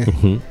pinta de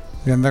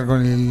andar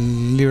con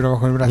el libro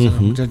bajo el brazo,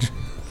 los muchachos.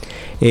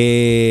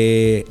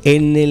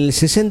 En el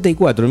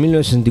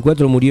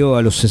 1964 murió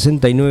a los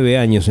 69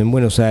 años en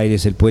Buenos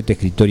Aires el poeta,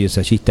 escritor y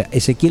ensayista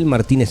Ezequiel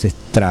Martínez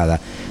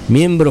Estrada,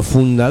 miembro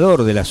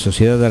fundador de la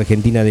Sociedad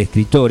Argentina de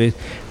Escritores,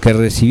 que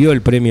recibió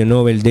el Premio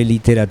Nobel de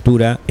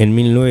Literatura en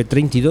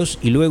 1932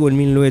 y luego en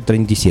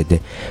 1937.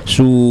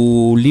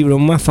 Su libro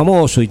más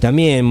famoso y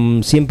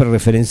también siempre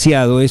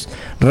referenciado es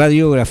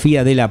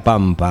Radiografía de la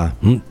Pampa,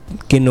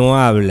 que no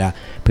habla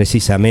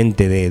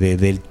precisamente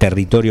del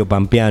territorio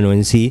pampeano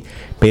en sí,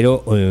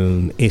 pero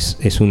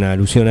es una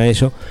alusión a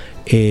eso,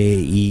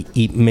 y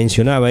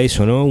mencionaba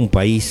eso, ¿no? Un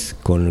país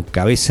con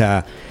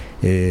cabeza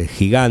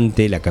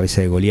gigante, la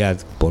cabeza de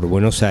Goliat por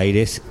Buenos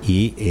Aires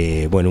y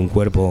un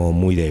cuerpo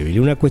muy débil.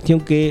 Una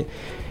cuestión que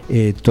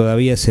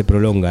todavía se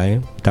prolonga,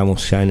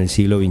 estamos ya en el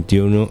siglo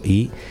XXI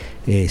y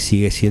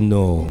sigue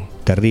siendo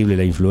terrible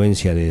la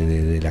influencia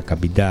de la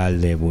capital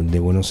de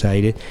Buenos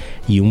Aires,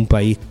 y un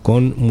país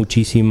con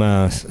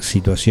muchísimas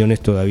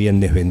situaciones todavía en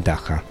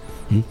desventaja,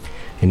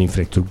 en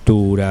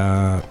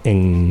infraestructura,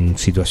 en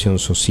situación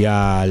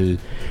social,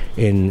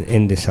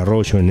 en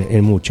desarrollo,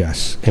 en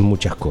muchas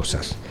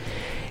cosas.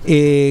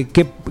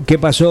 ¿Qué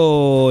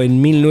pasó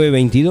en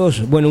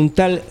 1922? Bueno, un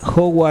tal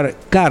Howard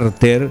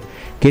Carter,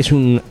 que es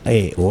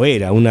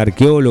era un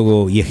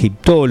arqueólogo y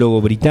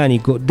egiptólogo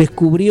británico,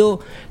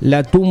 descubrió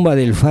la tumba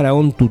del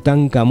faraón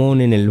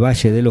Tutankamón en el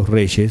Valle de los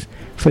Reyes,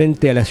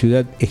 frente a la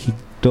ciudad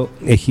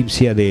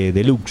egipcia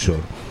de Luxor.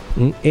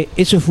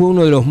 Eso fue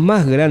uno de los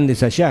más grandes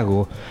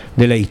hallazgos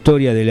de la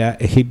historia de la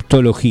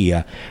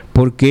egiptología,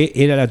 porque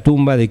era la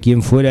tumba de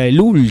quien fuera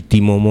el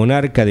último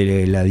monarca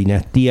de la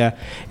dinastía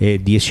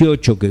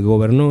 18 que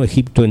gobernó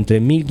Egipto entre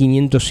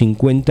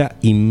 1550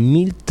 y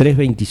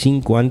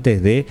 1325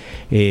 antes de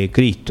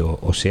Cristo,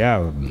 o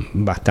sea,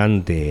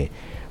 bastante,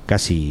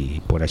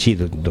 casi por allí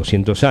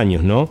 200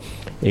 años, ¿no?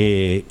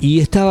 Y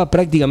estaba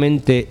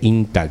prácticamente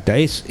intacta.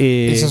 Esa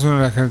es una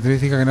de las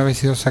características, que no había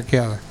sido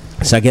saqueada,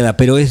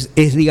 pero es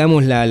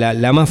digamos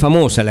la más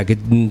famosa, la que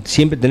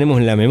siempre tenemos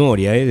en la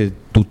memoria, de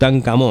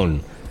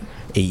Tutankamón,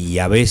 y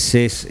a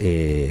veces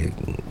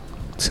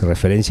se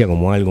referencia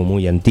como algo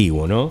muy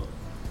antiguo, ¿no?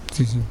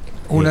 Sí.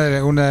 Una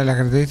de las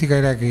características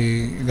era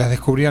que las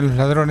descubrían los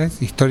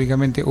ladrones.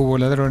 Históricamente hubo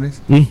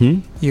ladrones,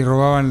 y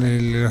robaban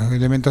los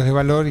elementos de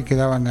valor y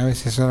quedaban a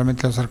veces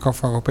solamente los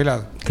sarcófagos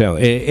pelados. Claro,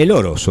 el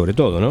oro sobre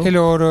todo, ¿no? El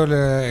oro,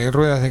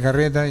 ruedas de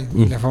carreta y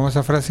la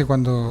famosa frase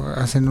cuando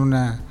hacen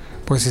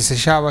pues se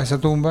sellaba esa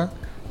tumba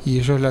y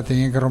ellos la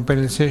tenían que romper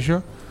el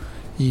sello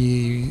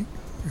y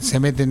se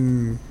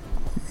meten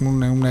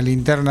una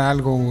linterna,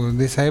 algo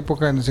de esa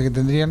época, no sé qué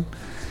tendrían,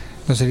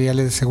 no sería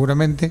LED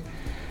seguramente,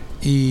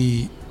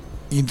 y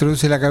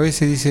introduce la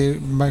cabeza y dice: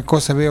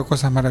 veo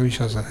cosas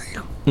maravillosas,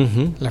 dijo.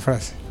 La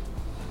frase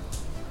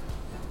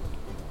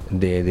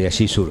de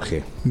allí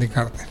surge de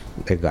Carter.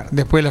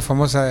 Después la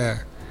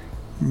famosa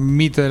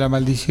mito de la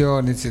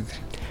maldición, etcétera.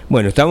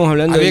 Bueno, estamos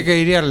hablando... Había que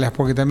airearlas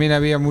porque también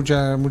había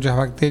muchas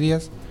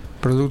bacterias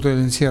producto del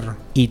encierro.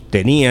 Y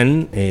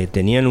tenían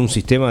un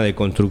sistema de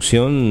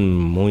construcción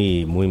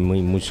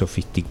muy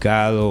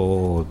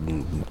sofisticado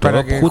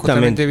para que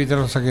justamente evitar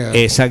los saqueos.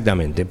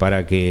 Exactamente,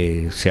 para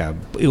que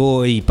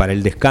y para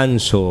el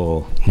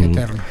descanso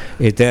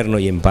eterno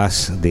y en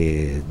paz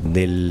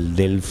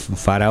del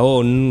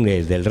faraón,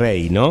 del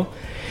rey, ¿no?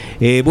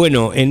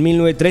 Bueno, en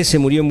 1913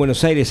 murió en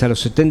Buenos Aires a los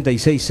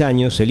 76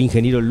 años el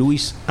ingeniero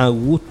Luis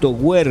Augusto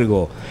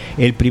Huergo,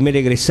 el primer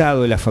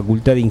egresado de la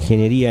Facultad de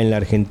Ingeniería en la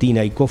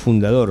Argentina y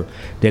cofundador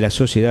de la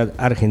Sociedad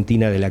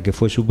Argentina, de la que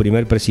fue su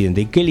primer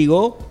presidente. ¿Y qué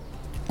ligó?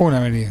 Una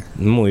avenida.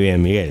 Muy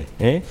bien, Miguel.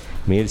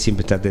 Miguel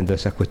siempre está atento a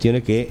esas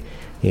cuestiones que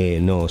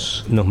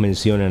nos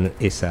mencionan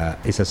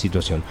esa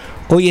situación.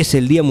 Hoy es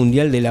el Día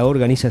Mundial de la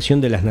Organización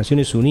de las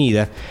Naciones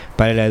Unidas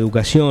para la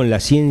Educación, la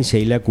Ciencia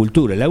y la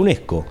Cultura, la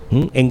UNESCO,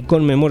 en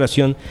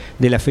conmemoración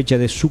de la fecha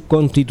de su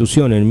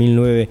constitución en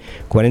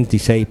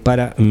 1946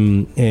 para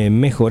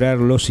mejorar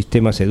los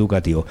sistemas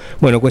educativos.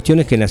 Bueno,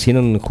 cuestiones que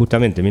nacieron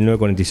justamente en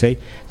 1946,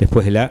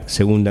 después de la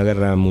Segunda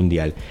Guerra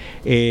Mundial.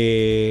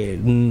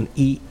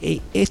 Y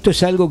esto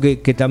es algo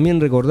que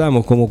también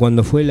recordamos, como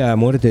cuando fue la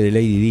muerte de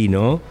Lady Di,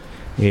 ¿no?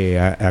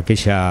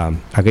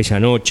 Aquella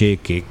noche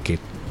que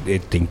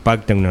te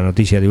impacta en una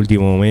noticia de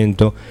último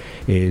momento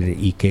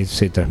y que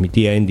se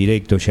transmitía en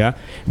directo ya.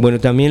 Bueno,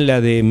 también la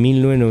de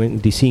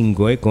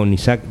 1995 con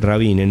Isaac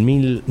Rabin. En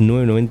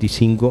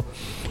 1995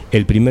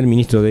 el primer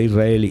ministro de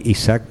Israel,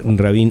 Isaac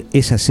Rabin,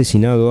 es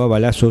asesinado a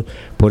balazos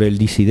por el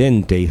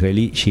disidente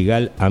israelí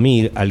Yigal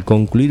Amir al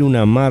concluir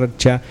una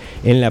marcha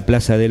en la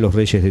Plaza de los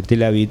Reyes de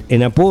Tel Aviv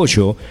en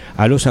apoyo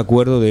a los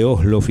acuerdos de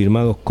Oslo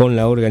firmados con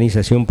la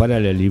Organización para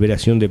la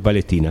Liberación de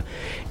Palestina.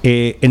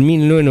 En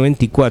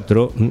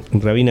 1994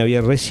 Rabin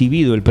había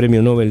recibido el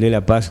Premio Nobel de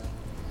la Paz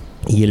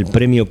y el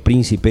Premio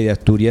Príncipe de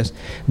Asturias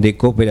de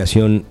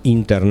Cooperación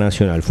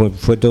Internacional.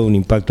 Fue todo un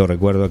impacto,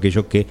 recuerdo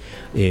aquello que,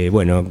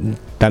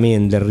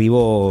 también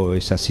derribó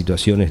esas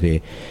situaciones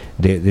de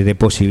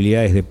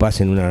posibilidades de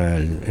paz en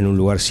un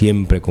lugar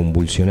siempre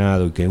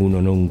convulsionado y que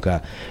uno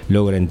nunca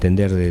logra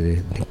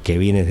entender que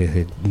viene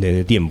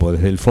desde tiempo,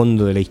 desde el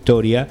fondo de la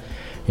historia,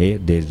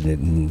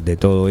 de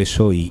todo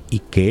eso y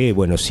que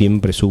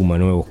siempre suma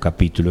nuevos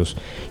capítulos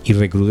y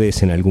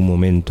recrudece en algún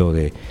momento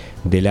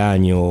del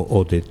año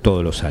o de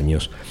todos los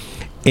años.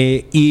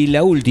 Y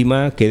la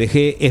última que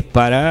dejé es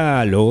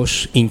para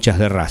los hinchas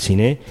de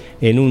Racing.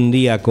 En un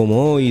día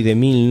como hoy de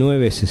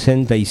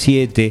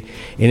 1967,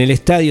 en el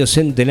Estadio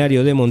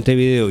Centenario de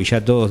Montevideo, y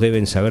ya todos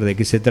deben saber de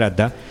qué se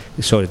trata,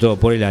 sobre todo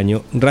por el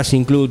año,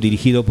 Racing Club,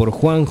 dirigido por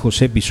Juan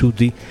José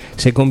Pizzuti,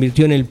 se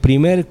convirtió en el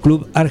primer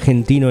club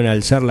argentino en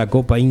alzar la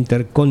Copa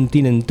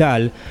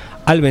Intercontinental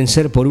al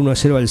vencer por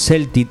 1-0 al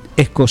Celtic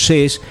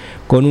escocés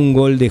con un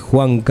gol de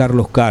Juan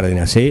Carlos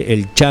Cárdenas,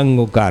 el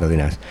Chango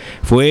Cárdenas.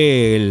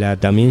 Fue la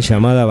también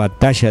llamada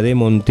Batalla de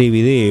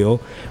Montevideo,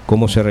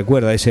 como se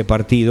recuerda ese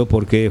partido,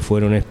 porque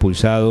fueron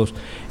expulsados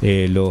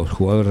los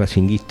jugadores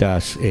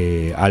racinguistas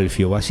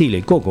Alfio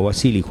Basile, Coco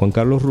Basile y Juan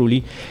Carlos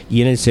Rulli,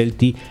 y en el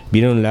Celtic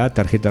vieron la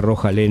tarjeta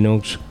roja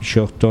Lennox,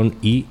 Johnston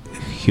y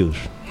Hughes.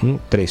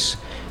 3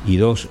 y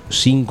 2,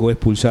 5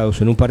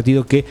 expulsados en un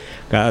partido que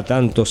cada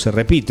tanto se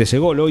repite ese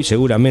gol. Hoy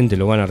seguramente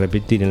lo van a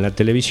repetir en la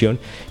televisión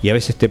y a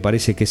veces te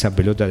parece que esa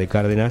pelota de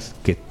Cárdenas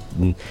que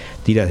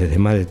tira desde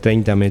más de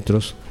 30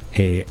 metros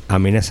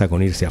amenaza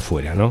con irse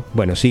afuera, ¿no?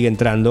 Bueno, sigue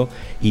entrando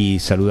y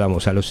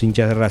saludamos a los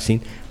hinchas de Racing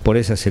por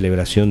esa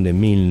celebración de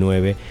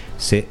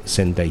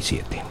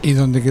 1967. Y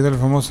donde quedó el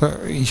famoso,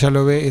 y ya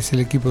lo ve, es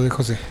el equipo de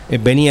José.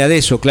 Venía de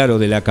eso, claro,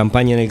 de la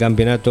campaña en el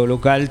campeonato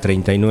local,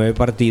 39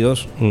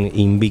 partidos,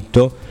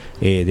 invicto,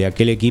 de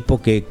aquel equipo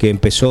que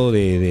empezó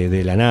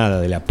de la nada,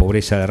 de la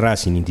pobreza de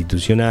Racing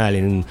institucional,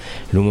 en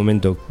un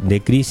momento de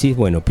crisis.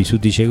 Bueno,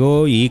 Pisuti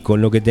llegó y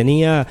con lo que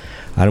tenía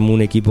armó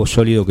un equipo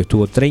sólido que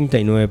estuvo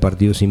 39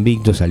 partidos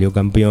invictos, salió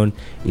campeón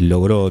y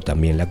logró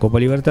también la Copa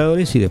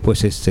Libertadores y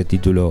después ese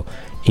título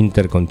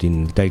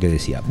intercontinental que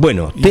decía.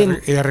 Bueno,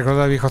 y a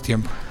recordar viejos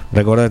tiempos.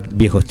 Recordar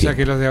viejos tiempos.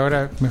 Ya que los de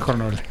ahora mejor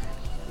no hablar.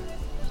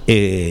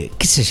 Qué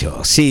sé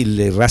yo,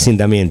 sí, Racing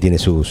también tiene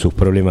sus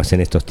problemas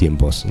en estos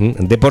tiempos,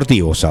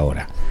 deportivos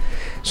ahora,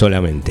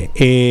 solamente.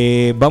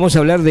 Vamos a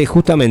hablar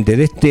justamente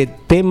de este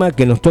tema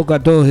que nos toca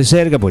a todos de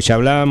cerca, pues ya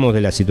hablábamos de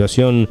la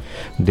situación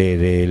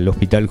del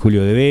Hospital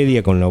Julio de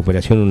Bedia con la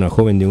operación de una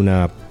joven de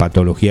una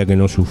patología que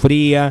no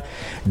sufría,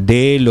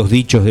 de los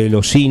dichos de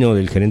Locino,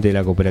 del gerente de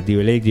la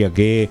cooperativa eléctrica,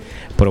 que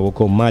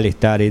provocó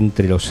malestar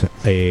entre los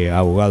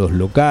abogados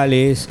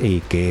locales,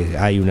 y que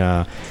hay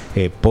una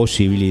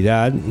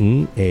posibilidad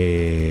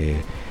de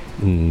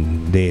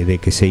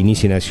que se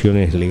inicien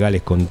acciones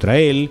legales contra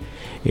él.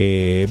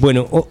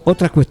 Bueno,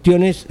 otras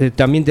cuestiones,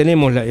 también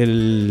tenemos,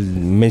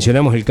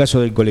 mencionamos el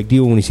caso del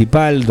colectivo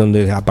municipal,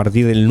 donde a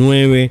partir del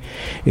 9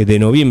 de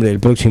noviembre, del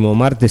próximo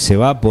martes, se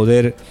va a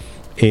poder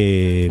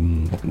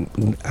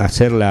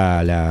hacer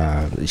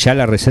ya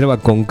la reserva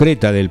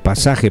concreta del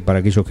pasaje para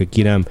aquellos que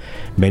quieran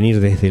venir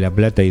desde La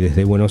Plata y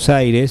desde Buenos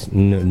Aires.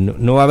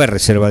 No va a haber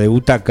reserva de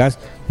butacas,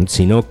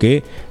 sino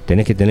que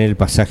tenés que tener el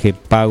pasaje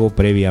pago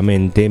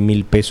previamente,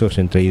 1.000 pesos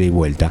entre ida y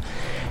vuelta.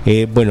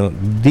 Bueno,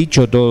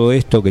 dicho todo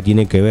esto que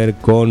tiene que ver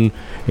con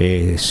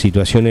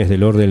situaciones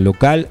del orden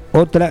local,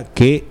 otra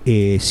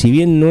que si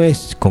bien no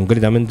es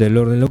concretamente del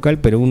orden local,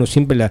 pero uno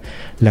siempre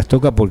las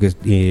toca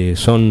porque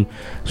son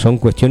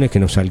cuestiones que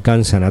nos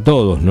alcanzan a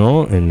todos,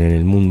 ¿no? En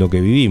el mundo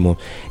que vivimos.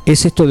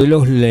 Es esto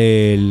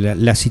de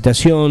la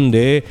citación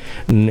de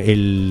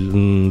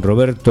el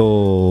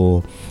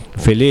Roberto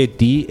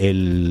Feletti,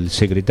 el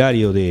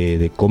secretario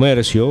de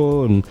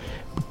Comercio,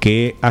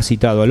 que ha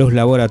citado a los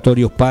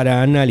laboratorios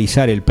para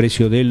analizar el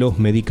precio de los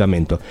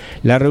medicamentos.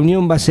 La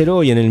reunión va a ser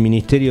hoy en el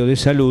Ministerio de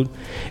Salud.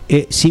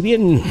 Si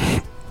bien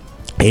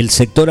el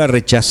sector ha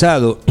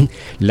rechazado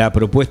la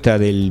propuesta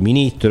del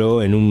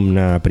ministro en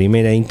una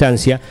primera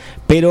instancia,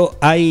 pero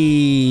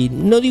hay,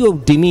 no digo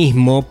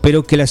optimismo,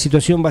 pero que la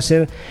situación va a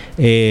ser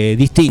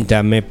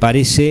distinta, me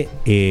parece,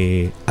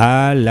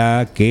 a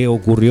la que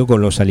ocurrió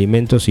con los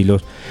alimentos y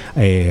los,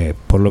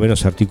 por lo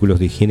menos, artículos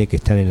de higiene que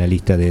están en la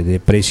lista de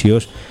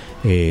precios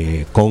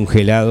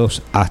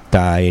congelados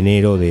hasta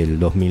enero del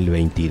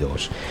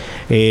 2022.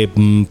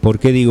 ¿Por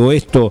qué digo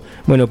esto?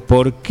 Bueno,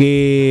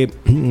 porque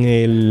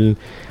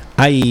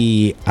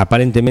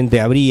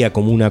aparentemente habría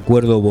como un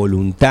acuerdo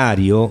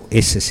voluntario,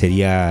 ese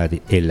sería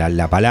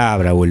la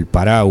palabra o el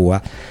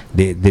paraguas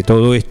de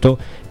todo esto,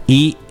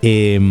 y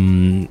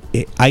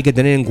hay que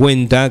tener en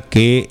cuenta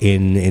que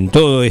en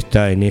todo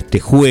en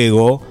este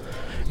juego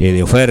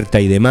de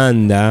oferta y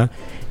demanda,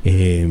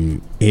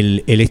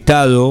 el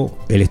Estado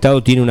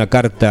tiene una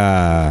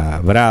carta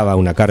brava,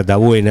 una carta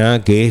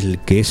buena, que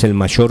es el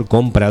mayor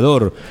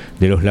comprador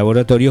de los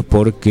laboratorios,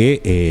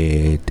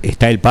 porque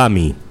está el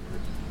PAMI.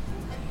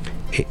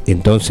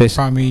 Entonces,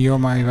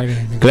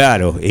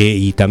 claro,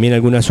 y también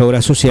algunas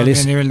obras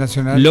sociales,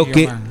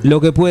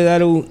 lo que puede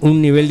dar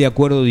un nivel de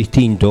acuerdo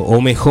distinto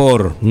o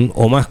mejor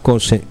o más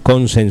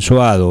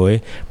consensuado,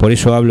 por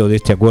eso hablo de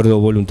este acuerdo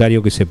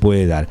voluntario que se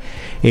puede dar.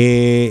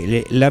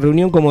 La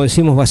reunión, como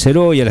decimos, va a ser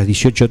hoy a las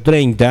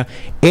 18:30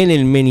 en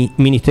el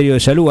Ministerio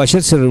de Salud.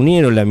 Ayer se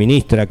reunieron la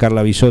ministra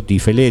Carla Bisotti y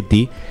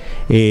Feletti,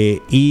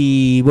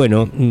 y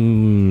bueno,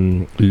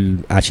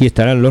 allí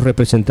estarán los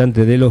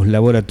representantes de los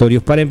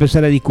laboratorios para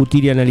empezar a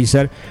discutir y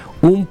analizar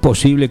un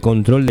posible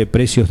control de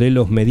precios de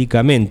los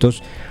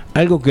medicamentos,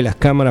 algo que las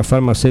cámaras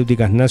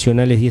farmacéuticas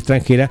nacionales y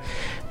extranjeras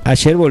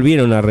ayer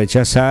volvieron a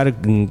rechazar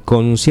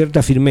con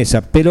cierta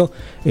firmeza, pero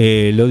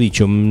lo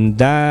dicho,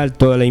 da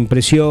toda la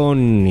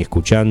impresión,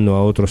 escuchando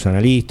a otros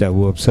analistas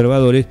u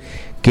observadores,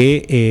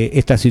 que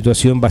esta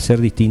situación va a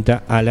ser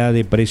distinta a la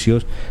de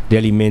precios de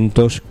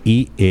alimentos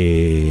y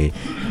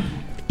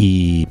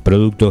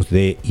productos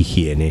de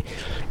higiene.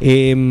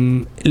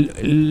 Lo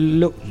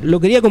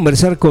quería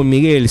conversar con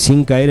Miguel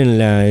sin caer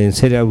en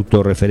ser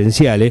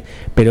autorreferenciales,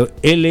 pero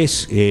él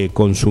es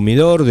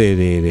consumidor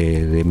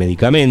de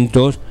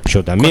medicamentos,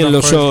 yo también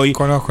lo soy,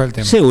 conozco el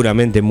tema.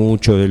 Seguramente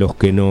muchos de los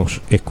que nos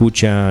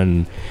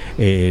escuchan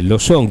lo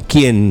son,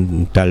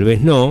 quien tal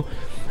vez no.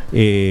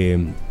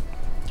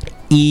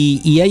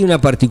 Y hay una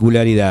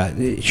particularidad.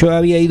 Yo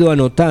había ido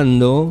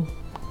anotando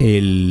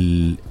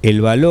el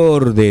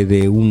valor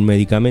de un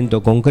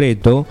medicamento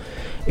concreto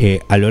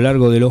a lo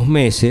largo de los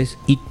meses,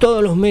 y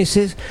todos los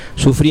meses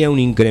sufría un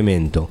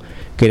incremento,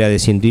 que era de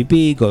 100 y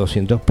pico,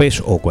 200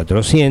 pesos o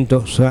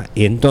 400.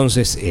 Y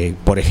entonces,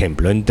 por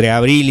ejemplo, entre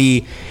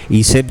abril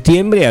y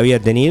septiembre había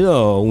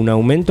tenido un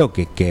aumento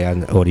que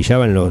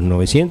orillaba en los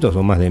 900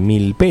 o más de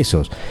 1.000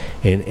 pesos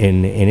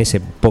en ese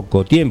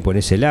poco tiempo, en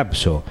ese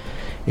lapso.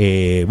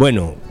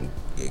 Bueno,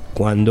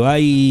 cuando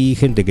hay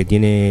gente que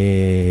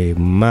tiene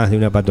más de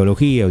una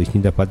patología o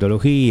distintas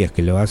patologías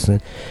que lo hacen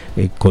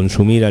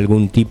consumir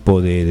algún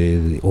tipo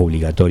de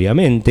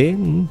obligatoriamente,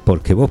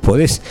 porque vos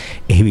podés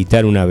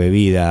evitar una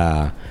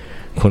bebida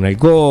con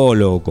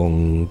alcohol o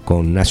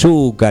con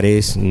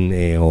azúcares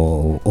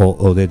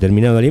o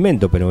determinado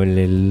alimento, pero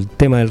el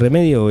tema del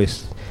remedio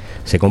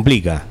se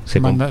complica,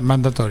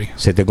 mandatorio.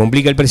 Se te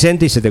complica el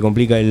presente y se te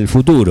complica el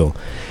futuro.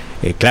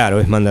 Claro,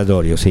 es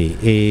mandatorio,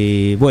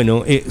 sí.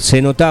 Bueno,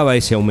 se notaba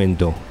ese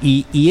aumento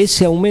y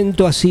ese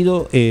aumento ha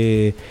sido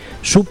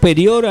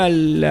superior a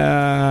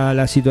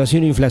la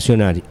situación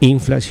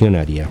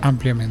inflacionaria.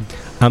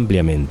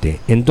 Ampliamente.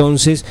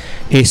 Entonces,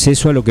 es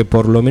eso a lo que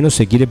por lo menos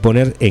se quiere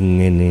poner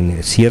en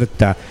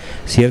cierta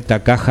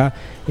caja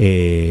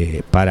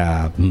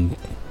para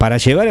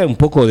llevar un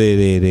poco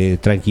de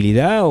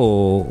tranquilidad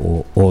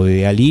o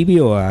de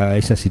alivio a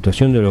esa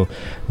situación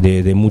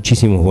de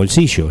muchísimos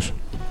bolsillos.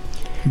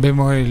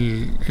 Vemos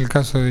el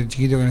caso del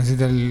chiquito que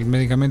necesita el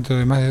medicamento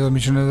de más de $2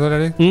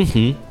 millones,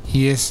 uh-huh.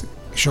 Y es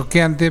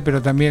choqueante,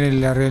 pero también en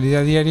la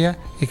realidad diaria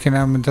es que han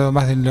aumentado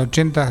más del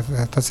 80%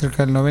 hasta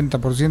cerca del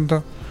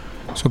 90%,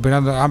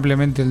 superando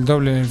ampliamente el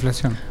doble de la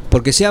inflación.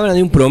 Porque se habla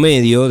de un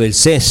promedio del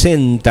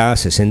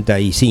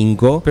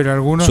 60-65, pero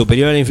algunos,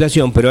 superior a la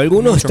inflación, pero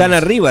algunos están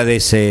más arriba de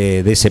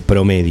ese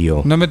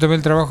promedio. No me tomé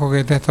el trabajo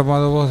que te has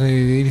tomado vos de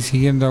ir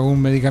siguiendo algún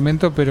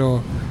medicamento,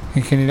 pero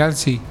en general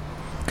sí.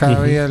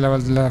 Cada uh-huh. día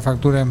la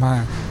factura es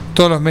más,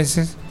 todos los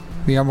meses,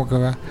 digamos que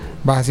vas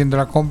haciendo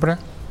la compra,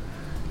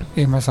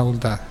 es más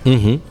abultada.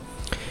 Uh-huh.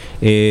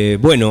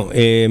 Bueno,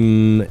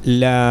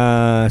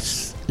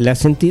 las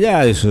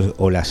entidades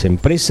o las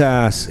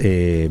empresas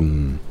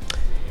de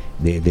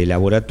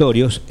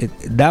laboratorios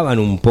daban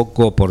un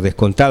poco por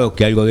descontado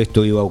que algo de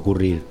esto iba a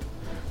ocurrir,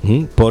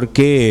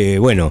 porque,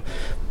 bueno,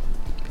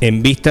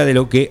 en vista de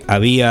lo que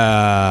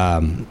había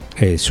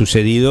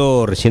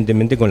sucedido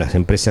recientemente con las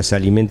empresas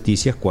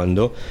alimenticias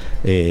cuando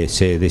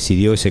se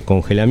decidió ese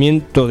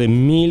congelamiento de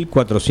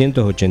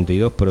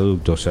 1.482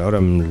 productos. Ahora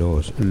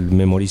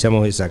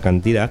memorizamos esa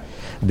cantidad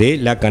de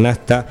la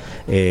canasta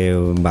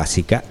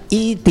básica.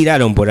 Y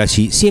tiraron por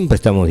allí, siempre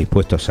estamos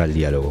dispuestos al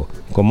diálogo,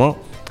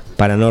 como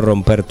para no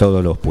romper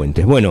todos los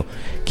puentes. Bueno,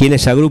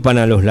 ¿quiénes agrupan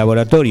a los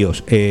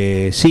laboratorios?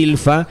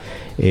 Silfa,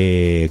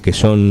 que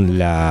son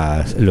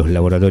los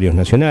laboratorios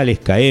nacionales,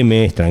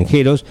 KM,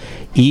 extranjeros,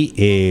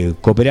 y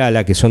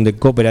Cooperala, que son de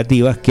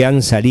cooperativas, que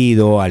han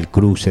salido al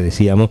cruce,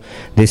 decíamos,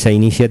 de esa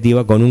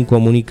iniciativa con un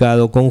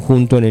comunicado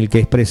conjunto en el que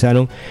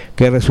expresaron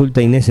que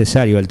resulta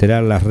innecesario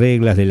alterar las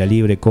reglas de la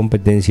libre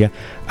competencia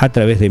a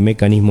través de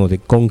mecanismos de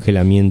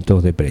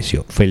congelamientos de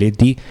precio.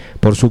 Feletti,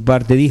 por su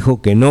parte,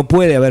 dijo que no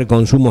puede haber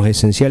consumos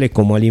esenciales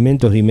como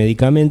alimentos y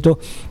medicamentos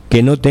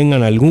que no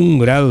tengan algún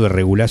grado de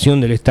regulación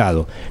del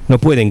Estado. No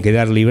pueden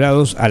quedar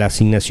librados a la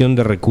asignación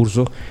de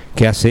recursos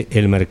que hace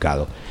el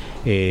mercado.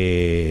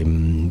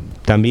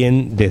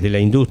 También desde la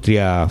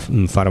industria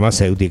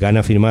farmacéutica han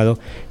afirmado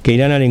que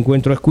irán al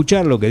encuentro a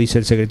escuchar lo que dice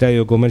el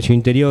secretario de Comercio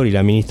Interior y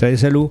la ministra de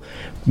Salud,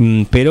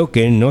 pero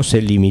que no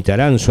se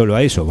limitarán solo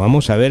a eso.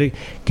 Vamos a ver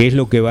qué es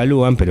lo que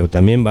evalúan, pero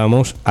también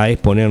vamos a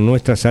exponer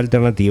nuestras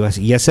alternativas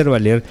y hacer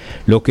valer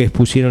lo que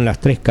expusieron las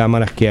 3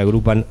 cámaras que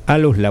agrupan a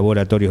los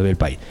laboratorios del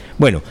país.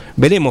 Bueno,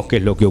 veremos qué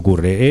es lo que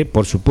ocurre.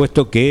 Por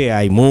supuesto que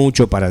hay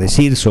mucho para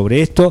decir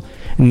sobre esto.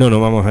 No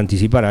nos vamos a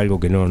anticipar a algo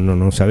que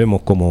no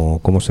sabemos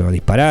cómo se va a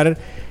disparar.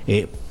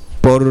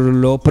 Por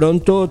lo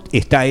pronto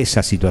está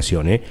esa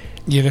situación.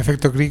 Y el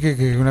efecto cricket,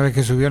 que una vez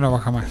que subió no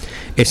baja más.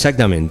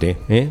 Exactamente.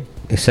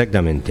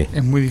 Exactamente.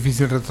 Es muy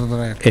difícil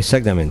retroceder.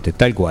 Exactamente,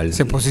 tal cual.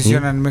 Se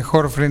posicionan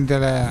mejor frente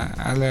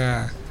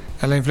a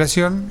la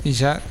inflación y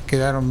ya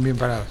quedaron bien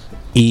parados.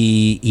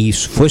 Y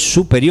fue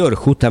superior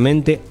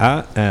justamente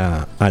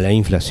a la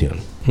inflación.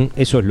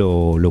 Eso es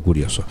lo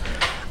curioso.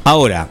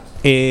 Ahora,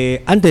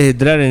 antes de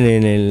entrar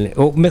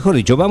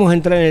vamos a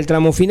entrar en el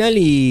tramo final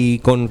y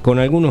con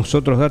algunos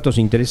otros datos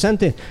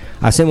interesantes,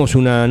 hacemos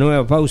una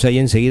nueva pausa y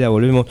enseguida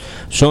volvemos.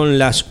 Son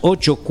las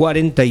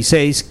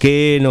 8:46,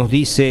 que nos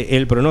dice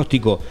el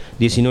pronóstico: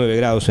 19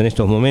 grados en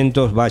estos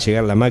momentos, va a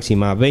llegar la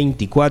máxima a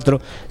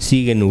 24,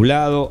 sigue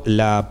nublado,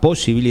 la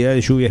posibilidad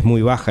de lluvia es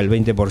muy baja, el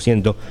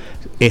 20%,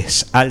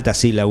 es alta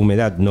sí la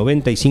humedad,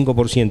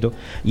 95%,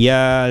 y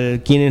a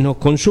quienes nos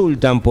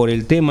consultan por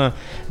el tema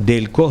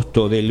del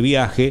costo del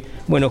viaje,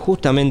 bueno,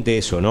 justamente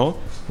eso, ¿no?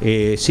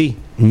 Sí,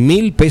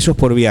 1.000 pesos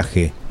por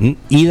viaje,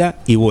 ida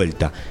y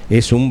vuelta.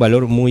 Es un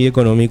valor muy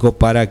económico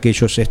para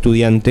aquellos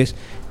estudiantes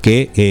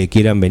que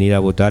quieran venir a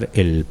votar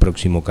el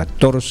próximo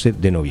 14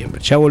 de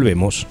noviembre. Ya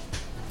volvemos.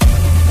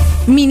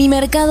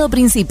 Minimercado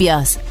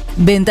Principios.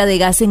 Venta de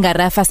gas en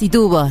garrafas y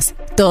tubos.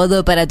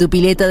 Todo para tu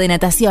pileta de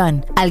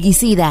natación.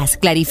 Algicidas,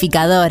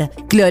 clarificador,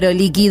 cloro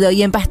líquido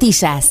y en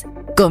pastillas.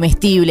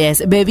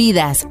 Comestibles,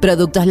 bebidas,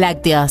 productos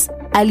lácteos,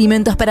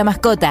 alimentos para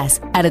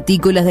mascotas,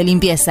 artículos de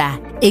limpieza.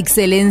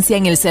 Excelencia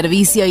en el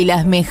servicio y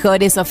las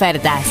mejores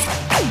ofertas.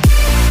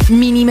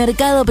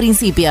 Minimercado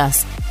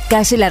Principios.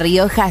 Calle La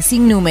Rioja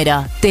sin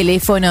número.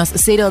 Teléfonos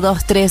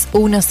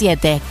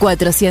 02317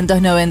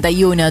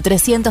 491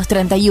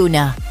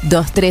 331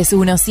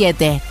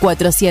 2317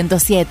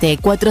 407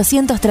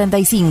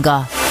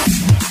 435.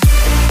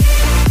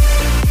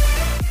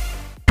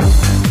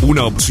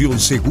 Una opción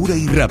segura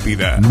y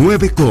rápida.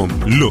 9com,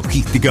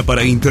 logística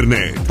para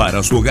Internet.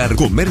 Para su hogar,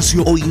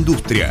 comercio o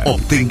industria.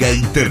 Obtenga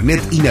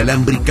Internet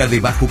inalámbrica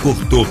de bajo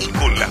costo y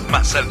con las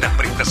más altas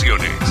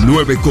prestaciones.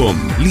 9com,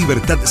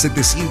 Libertad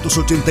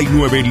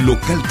 789,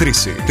 local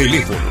 13.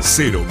 Teléfono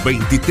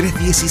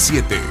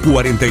 02317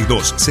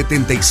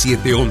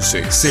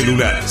 427711.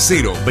 Celular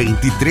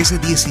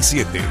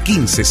 02317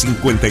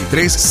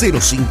 1553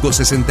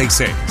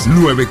 0566.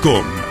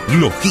 9com,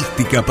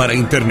 logística para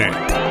Internet.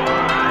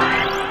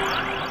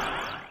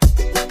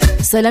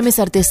 Salames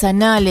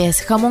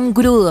artesanales, jamón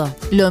crudo,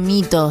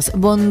 lomitos,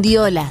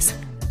 bondiolas,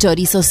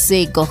 chorizos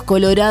secos,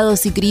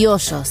 colorados y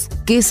criollos,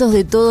 quesos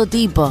de todo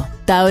tipo,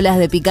 tablas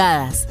de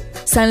picadas.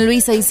 San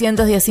Luis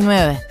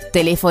 619,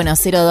 teléfono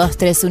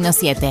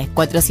 02317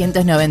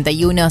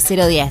 491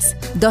 010,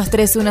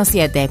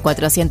 2317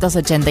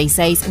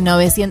 486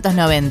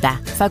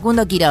 990.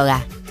 Facundo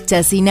Quiroga,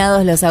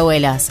 Chacinados los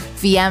Abuelos,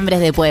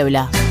 fiambres de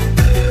pueblo.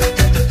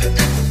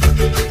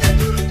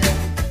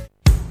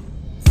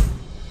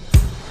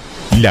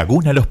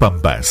 Laguna Los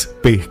Pampas,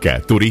 pesca,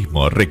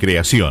 turismo,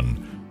 recreación.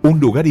 Un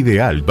lugar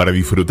ideal para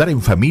disfrutar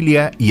en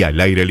familia y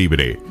al aire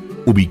libre.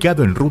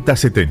 Ubicado en Ruta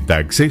 70,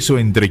 acceso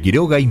entre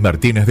Quiroga y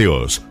Martínez de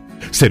Os.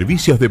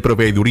 Servicios de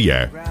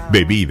proveeduría,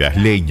 bebidas,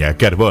 leña,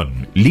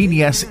 carbón,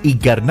 líneas y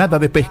carnada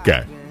de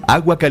pesca.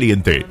 Agua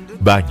caliente,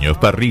 baños,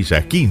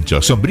 parrillas,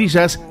 quinchos,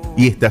 sombrillas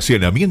y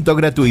estacionamiento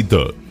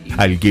gratuito.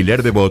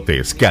 Alquiler de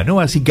botes,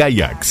 canoas y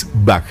kayaks,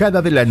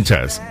 bajada de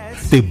lanchas.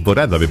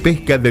 Temporada de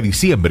pesca de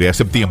diciembre a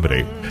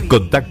septiembre.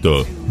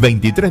 Contacto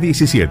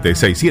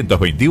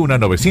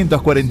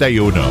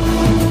 2317-621-941.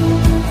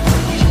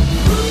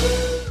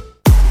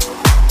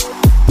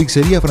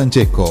 Pizzería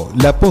Francesco,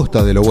 la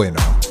posta de lo bueno.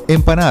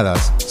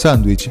 Empanadas,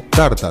 sándwich,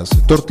 tartas,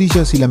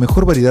 tortillas y la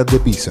mejor variedad de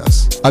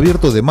pizzas.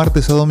 Abierto de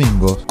martes a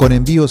domingo con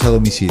envíos a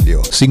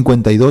domicilio.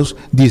 52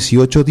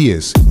 18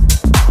 10.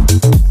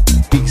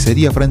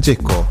 Pizzería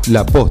Francesco,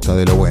 la posta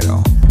de lo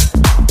bueno.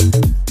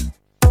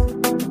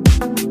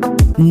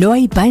 No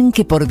hay pan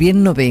que por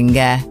bien no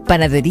venga.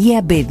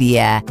 Panadería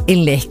Bedia,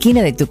 en la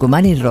esquina de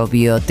Tucumán y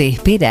Robbio, te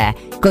espera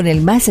con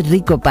el más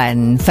rico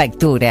pan,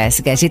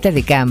 facturas, galleta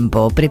de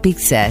campo,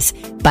 prepizzas,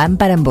 pan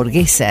para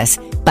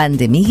hamburguesas, pan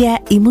de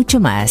miga y mucho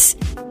más.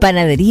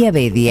 Panadería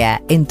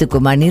Bedia, en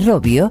Tucumán y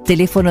Robbio,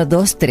 teléfono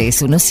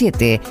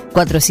 2317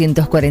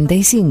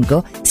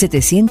 445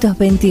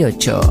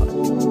 728.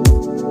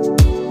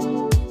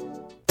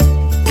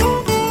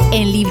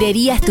 En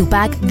Librerías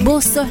Tupac,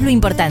 vos sos lo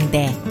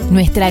importante.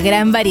 Nuestra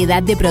gran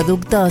variedad de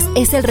productos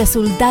es el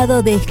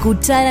resultado de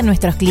escuchar a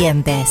nuestros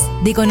clientes,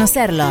 de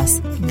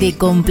conocerlos, de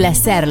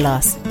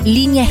complacerlos.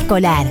 Línea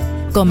escolar,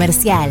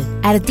 comercial,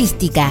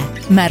 artística,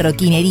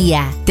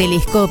 marroquinería,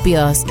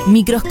 telescopios,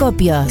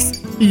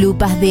 microscopios,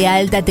 lupas de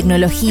alta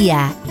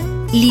tecnología.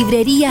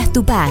 Librerías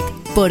Tupac,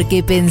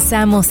 porque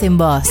pensamos en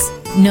vos.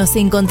 Nos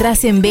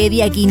encontrás en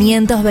Bedia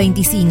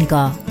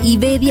 525 y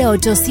Bedia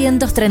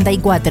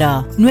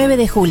 834, 9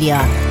 de julio.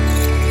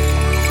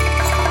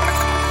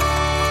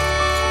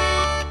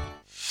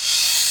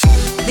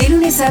 De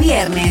lunes a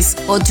viernes,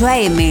 8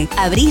 a.m.,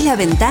 abrís la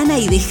ventana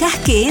y dejás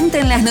que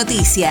entren las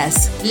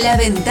noticias. La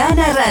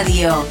Ventana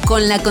Radio,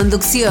 con la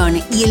conducción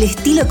y el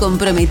estilo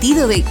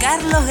comprometido de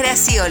Carlos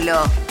Graciolo.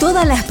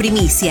 Todas las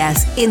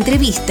primicias,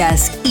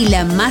 entrevistas y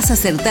la más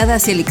acertada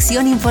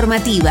selección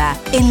informativa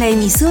en la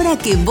emisora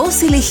que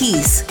vos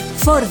elegís.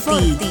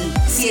 Forti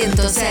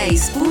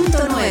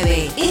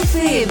 106.9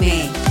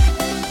 FM.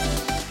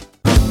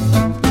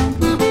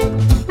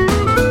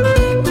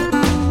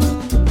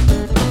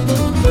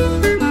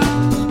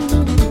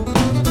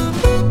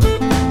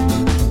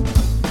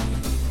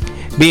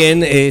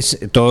 Bien,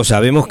 todos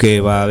sabemos que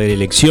va a haber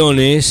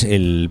elecciones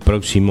el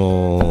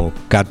próximo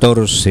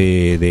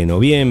 14 de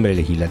noviembre,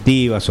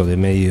 legislativas o de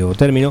medio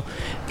término.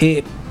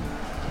 Esto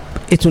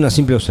es una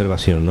simple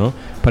observación, ¿no?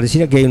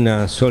 Pareciera que hay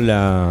una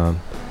sola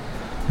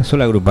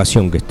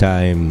agrupación que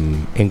está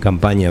en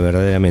campaña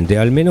verdaderamente,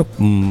 al menos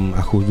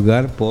a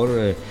juzgar por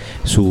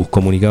sus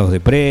comunicados de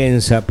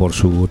prensa, por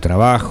su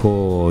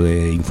trabajo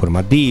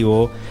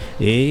informativo,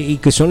 y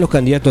que son los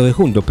candidatos de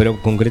Juntos,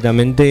 pero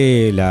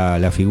concretamente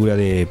la figura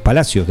de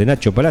Palacios, de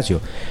Nacho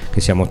Palacios,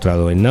 que se ha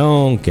mostrado en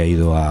Naón, que ha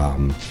ido a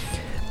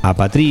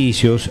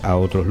Patricios, a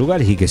otros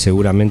lugares y que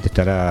seguramente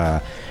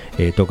estará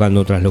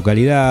tocando otras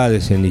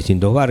localidades en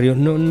distintos barrios.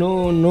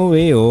 No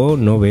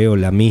veo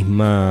la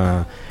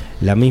misma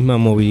la misma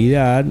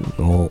movilidad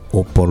o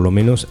por lo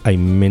menos hay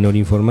menor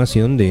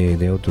información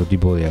de otro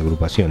tipo de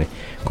agrupaciones,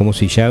 como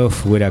si ya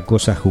fuera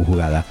cosa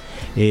juzgada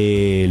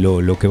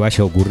lo que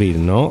vaya a ocurrir,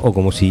 ¿no? O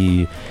como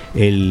si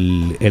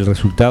el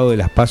resultado de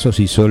las PASO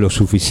hizo lo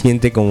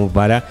suficiente como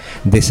para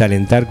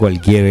desalentar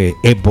cualquier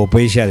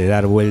epopeya de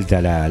dar vuelta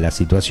a la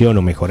situación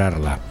o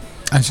mejorarla.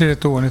 Ayer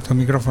estuvo en estos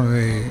micrófonos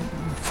de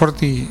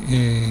Forti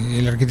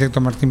el arquitecto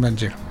Martín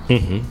Banchero,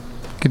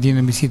 que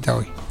tiene visita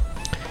hoy.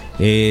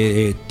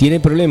 Tiene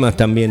problemas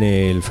también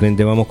el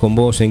Frente Vamos con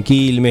Vos en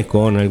Quilmes,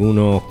 con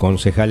algunos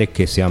concejales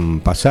que se han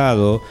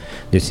pasado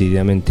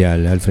decididamente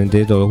al frente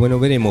de todos. Bueno,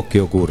 veremos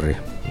qué ocurre.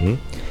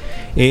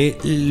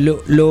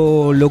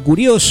 Lo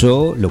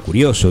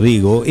curioso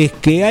digo, es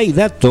que hay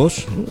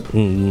datos,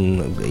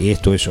 y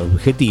esto es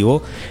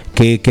objetivo,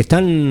 que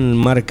están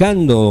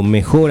marcando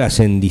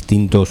mejoras en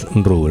distintos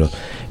rubros.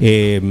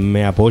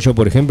 Me apoyo,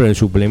 por ejemplo, en el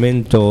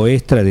suplemento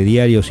extra de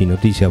diarios y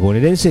noticias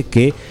bonaerenses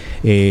que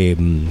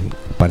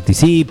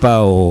participa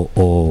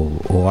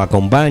o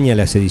acompaña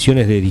las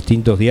ediciones de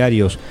distintos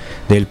diarios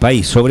del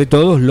país, sobre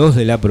todo los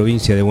de la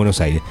provincia de Buenos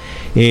Aires.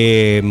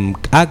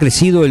 Ha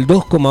crecido el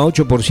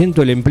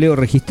 2,8% el empleo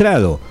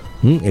registrado.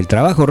 El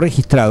trabajo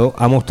registrado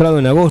ha mostrado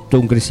en agosto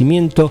un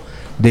crecimiento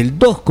del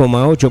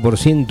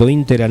 2,8%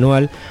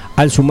 interanual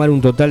al sumar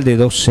un total de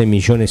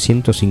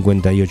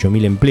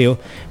 12.158.000 empleos,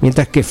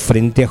 mientras que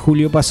frente a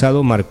julio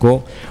pasado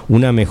marcó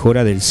una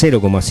mejora del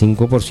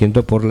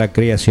 0,5% por la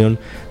creación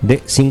de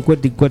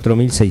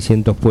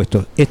 54.600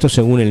 puestos, esto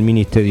según el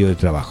Ministerio de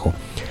Trabajo.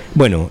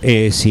 Bueno,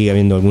 sigue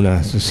habiendo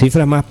algunas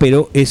cifras más,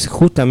 pero es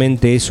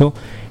justamente eso,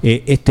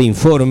 este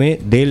informe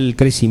del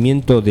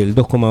crecimiento del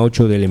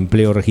 2,8% del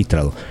empleo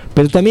registrado.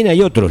 Pero también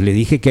hay otros, les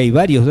dije que hay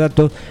varios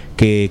datos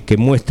que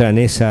muestran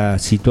esa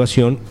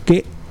situación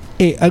que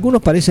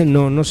algunos parecen,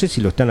 no sé si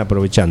lo están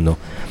aprovechando.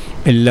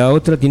 La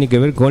otra tiene que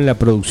ver con la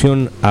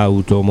producción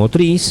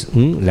automotriz,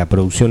 la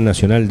producción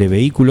nacional de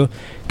vehículos,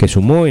 que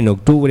sumó en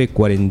octubre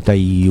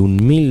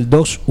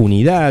 41.002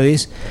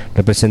 unidades,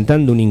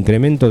 representando un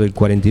incremento del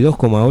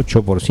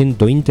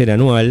 42,8%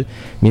 interanual,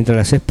 mientras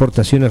las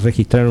exportaciones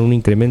registraron un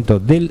incremento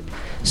del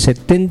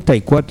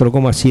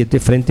 74,7%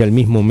 frente al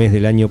mismo mes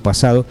del año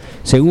pasado,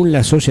 según la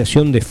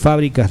Asociación de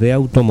Fábricas de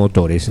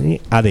Automotores,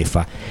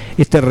 ADEFA.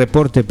 Este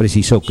reporte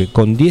precisó que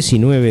con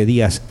 19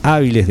 días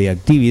hábiles de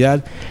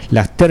actividad,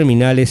 las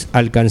terminales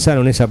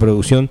alcanzaron esa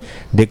producción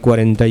de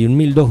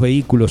 41.002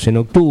 vehículos en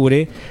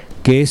octubre,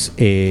 que es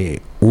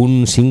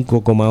un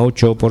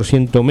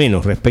 5,8%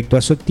 menos respecto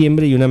a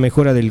septiembre y una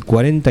mejora del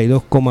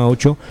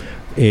 42,8%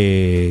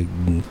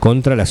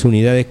 contra las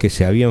unidades que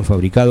se habían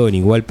fabricado en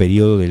igual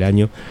periodo del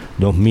año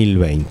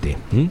 2020.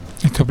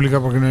 Esto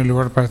explica por qué no hay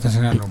lugar para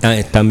estacionarlo.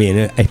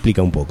 También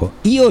explica un poco.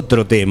 Y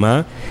otro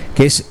tema,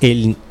 que es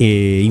el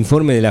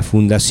informe de la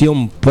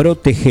Fundación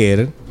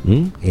Proteger,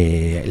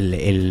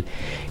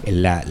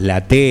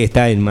 la T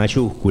está en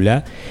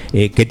mayúscula,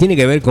 que tiene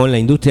que ver con la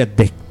industria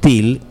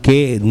textil,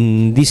 que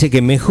dice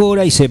que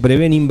mejora y se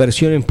prevén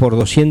inversiones por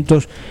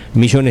 $200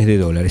 millones.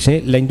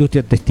 La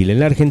industria textil en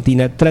la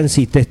Argentina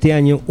transita este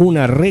año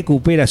una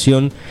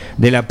recuperación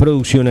de la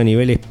producción a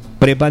niveles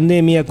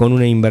prepandemia, con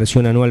una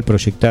inversión anual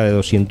proyectada de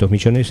 $200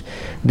 millones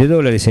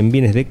en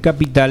bienes de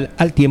capital,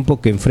 al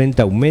tiempo que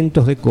enfrenta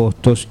aumentos de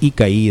costos y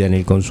caída en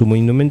el consumo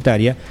de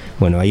indumentaria.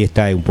 Bueno, ahí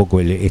está un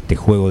poco este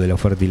juego de la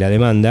oferta y la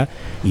demanda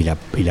y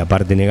la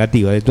parte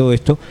negativa de todo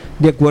esto,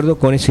 de acuerdo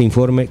con ese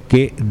informe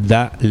que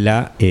da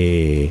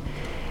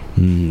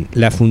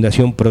la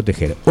Fundación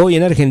Proteger. Hoy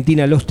en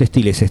Argentina los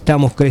textiles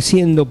estamos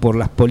creciendo por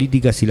las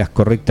políticas y las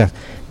correctas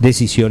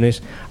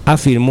decisiones,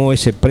 afirmó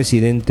ese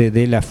presidente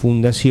de la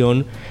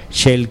Fundación,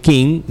 Shell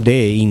King,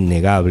 de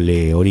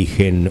innegable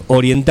origen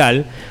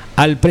oriental,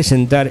 al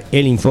presentar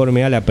el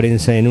informe a la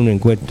prensa en un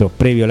encuentro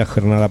previo a la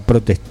jornada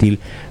Protextil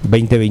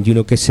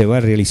 2021 que se va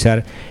a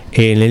realizar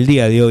en el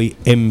día de hoy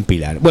en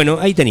Pilar. Bueno,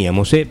 ahí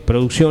teníamos,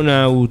 producción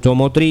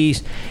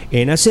automotriz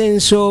en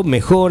ascenso,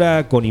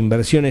 mejora con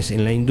inversiones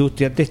en la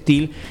industria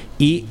textil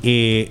y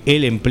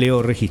el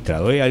empleo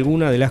registrado.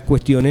 Algunas de las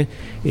cuestiones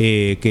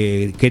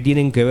que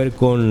tienen que ver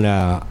con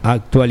la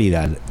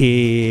actualidad.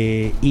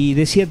 Y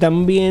decía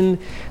también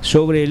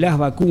sobre las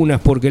vacunas,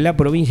 porque la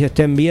provincia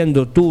está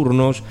enviando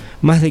turnos,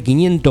 más de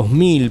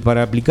 500.000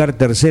 para aplicar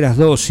terceras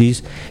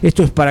dosis.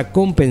 Esto es para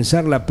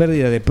compensar la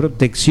pérdida de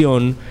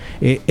protección.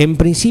 En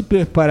principio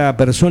es para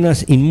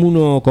personas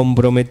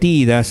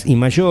inmunocomprometidas y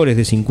mayores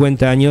de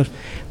 50 años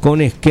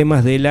con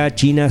esquemas de la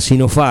China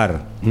Sinopharm.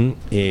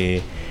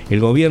 El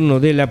gobierno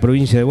de la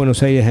provincia de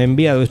Buenos Aires ha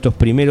enviado estos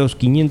primeros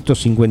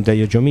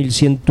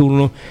 558.100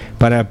 turnos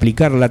para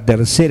aplicar la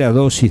tercera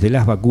dosis de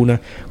las vacunas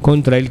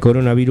contra el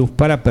coronavirus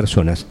para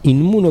personas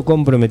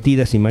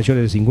inmunocomprometidas y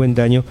mayores de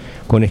 50 años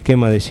con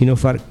esquema de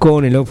Sinopharm,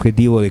 con el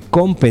objetivo de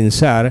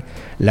compensar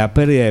la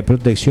pérdida de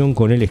protección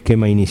con el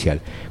esquema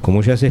inicial.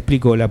 Como ya se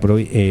explicó, la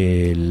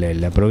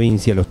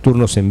provincia, los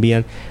turnos se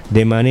envían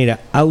de manera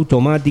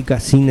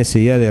automática sin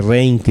necesidad de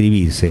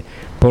reinscribirse.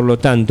 Por lo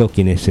tanto,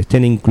 quienes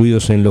estén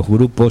incluidos en los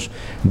grupos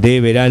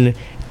deberán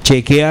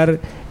chequear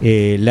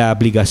la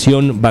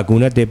aplicación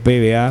Vacunate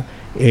PBA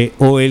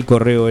o el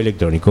correo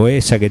electrónico,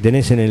 esa que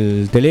tenés en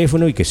el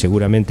teléfono y que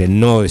seguramente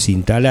no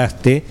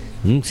desinstalaste,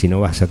 si no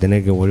vas a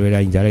tener que volver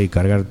a instalar y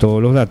cargar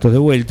todos los datos de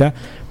vuelta,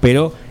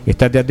 pero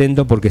estate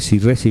atento porque si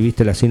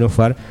recibiste la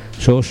Sinopharm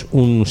sos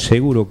un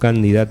seguro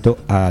candidato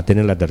a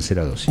tener la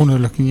tercera dosis. Uno de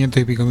los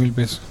 500 y pico mil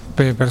pesos.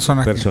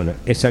 Personas.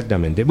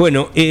 Exactamente.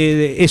 Bueno,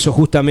 eso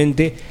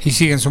justamente. Y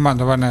siguen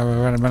sumando, van a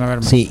ver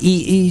más.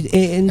 Sí,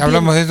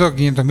 hablamos de esto,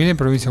 500.000 en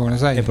Provincia de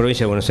Buenos Aires. En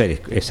Provincia de Buenos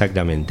Aires,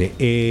 exactamente.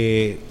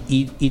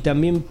 Y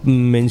también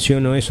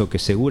menciono eso, que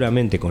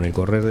seguramente con el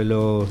correr de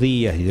los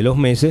días y de los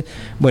meses,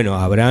 bueno,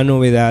 habrá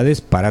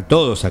novedades para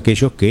todos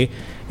aquellos que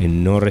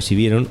no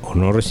recibieron o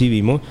no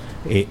recibimos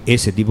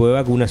ese tipo de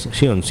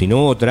vacunación,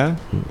 sino otro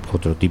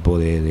tipo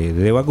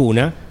de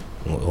vacuna,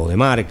 o de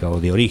marca o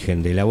de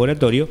origen de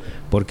laboratorio,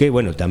 porque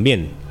bueno,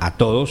 también a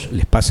todos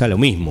les pasa lo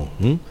mismo,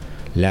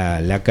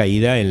 la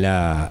caída en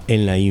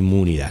la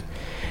inmunidad.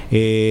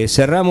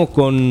 Cerramos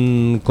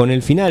con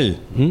el final,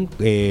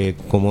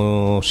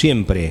 como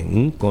siempre,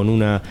 con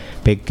una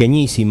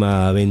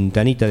pequeñísima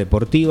ventanita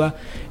deportiva.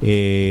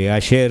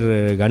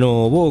 Ayer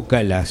ganó Boca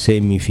en la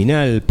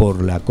semifinal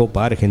por la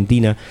Copa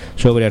Argentina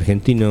sobre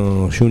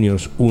Argentinos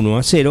Juniors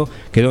 1-0.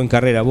 Quedó en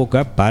carrera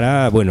Boca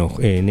para, bueno,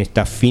 en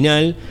esta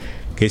final,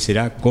 que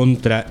será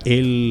contra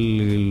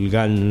el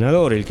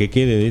ganador, el que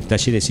quede de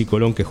Talleres y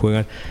Colón, que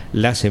juegan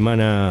la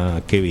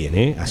semana que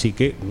viene. Así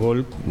que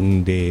gol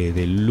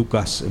de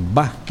Lucas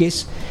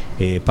Vázquez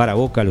para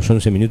Boca a los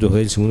 11 minutos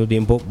del segundo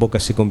tiempo. Boca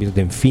se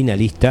convierte en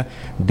finalista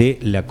de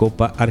la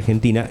Copa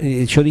Argentina.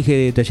 Yo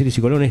dije Talleres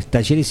y Colón, es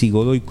Talleres y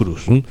Godoy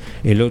Cruz,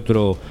 el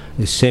otro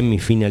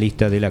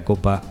semifinalista de la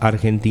Copa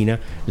Argentina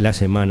la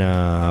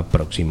semana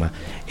próxima.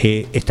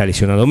 Está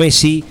lesionado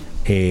Messi.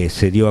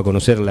 Se dio a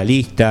conocer la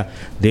lista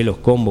de los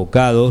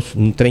convocados,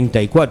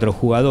 34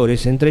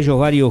 jugadores, entre ellos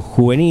varios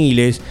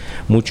juveniles,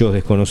 muchos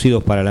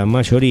desconocidos para la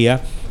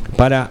mayoría,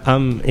 para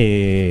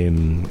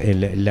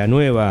la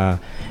nueva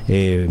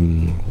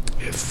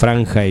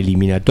franja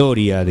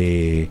eliminatoria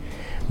de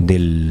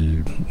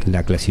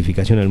la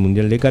clasificación al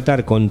Mundial de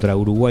Qatar contra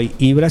Uruguay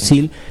y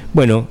Brasil.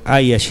 Bueno,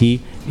 hay allí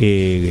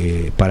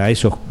para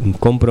esos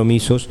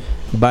compromisos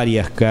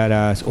varias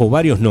caras o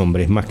varios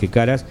nombres más que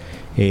caras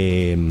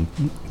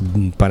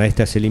para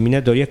estas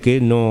eliminatorias que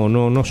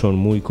no son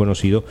muy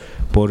conocidos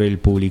por el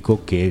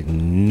público que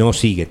no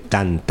sigue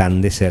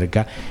tan de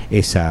cerca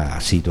esa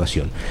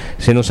situación.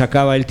 Se nos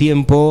acaba el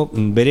tiempo,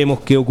 veremos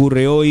qué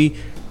ocurre hoy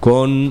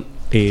con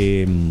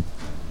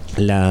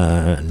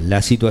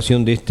la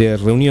situación de esta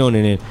reunión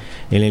en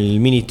el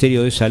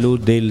Ministerio de Salud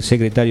del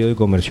secretario de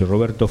Comercio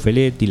Roberto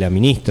Feletti, la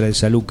ministra de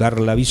Salud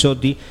Carla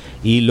Bisotti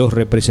y los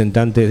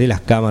representantes de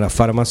las cámaras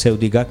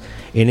farmacéuticas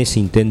en ese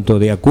intento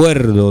de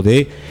acuerdo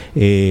de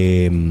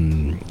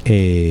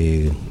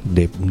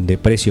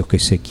precios que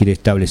se quiere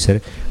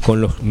establecer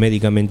con los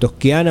medicamentos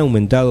que han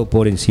aumentado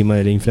por encima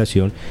de la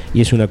inflación,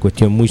 y es una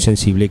cuestión muy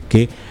sensible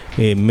que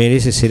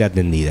merece ser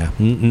atendida.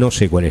 No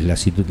sé cuál es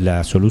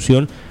la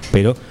solución,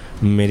 pero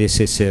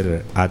merece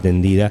ser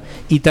atendida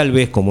y tal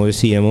vez, como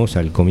decíamos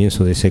al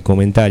comienzo de ese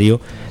comentario,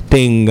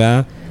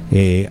 tenga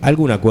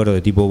algún acuerdo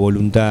de tipo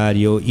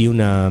voluntario y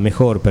una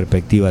mejor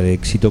perspectiva de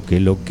éxito que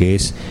lo que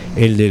es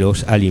el de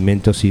los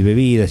alimentos y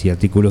bebidas y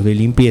artículos de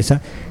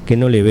limpieza, que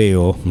no le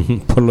veo,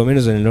 por lo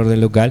menos en el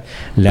orden local,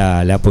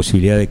 la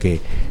posibilidad de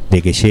que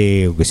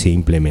llegue o que se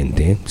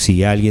implemente.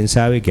 Si alguien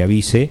sabe, que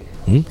avise.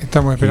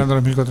 Estamos esperando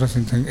los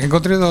 1.400.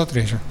 Encontré 2 o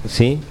 3 ya.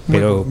 Sí,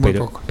 pero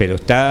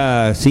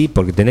está, sí,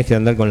 porque tenés que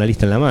andar con la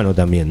lista en la mano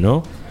también,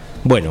 ¿no?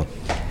 Bueno,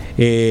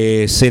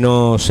 se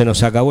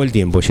nos acabó el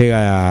tiempo.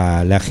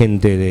 Llega la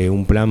gente de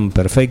Un Plan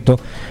Perfecto.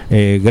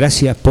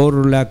 Gracias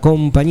por la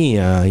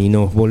compañía y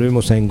nos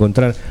volvemos a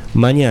encontrar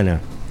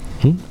mañana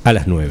a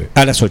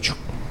las 8.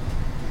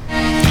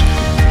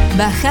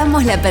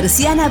 Bajamos la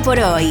persiana por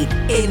hoy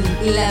en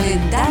La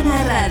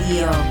Ventana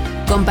Radio.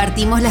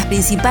 Compartimos las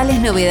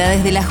principales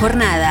novedades de la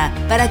jornada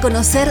para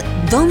conocer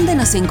dónde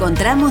nos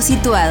encontramos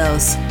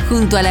situados.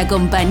 Junto a la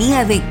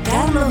compañía de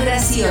Carlos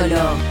Graciolo,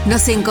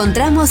 nos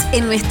encontramos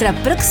en nuestra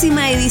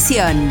próxima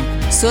edición,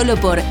 solo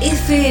por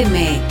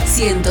FM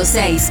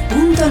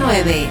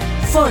 106.9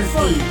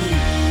 Forti.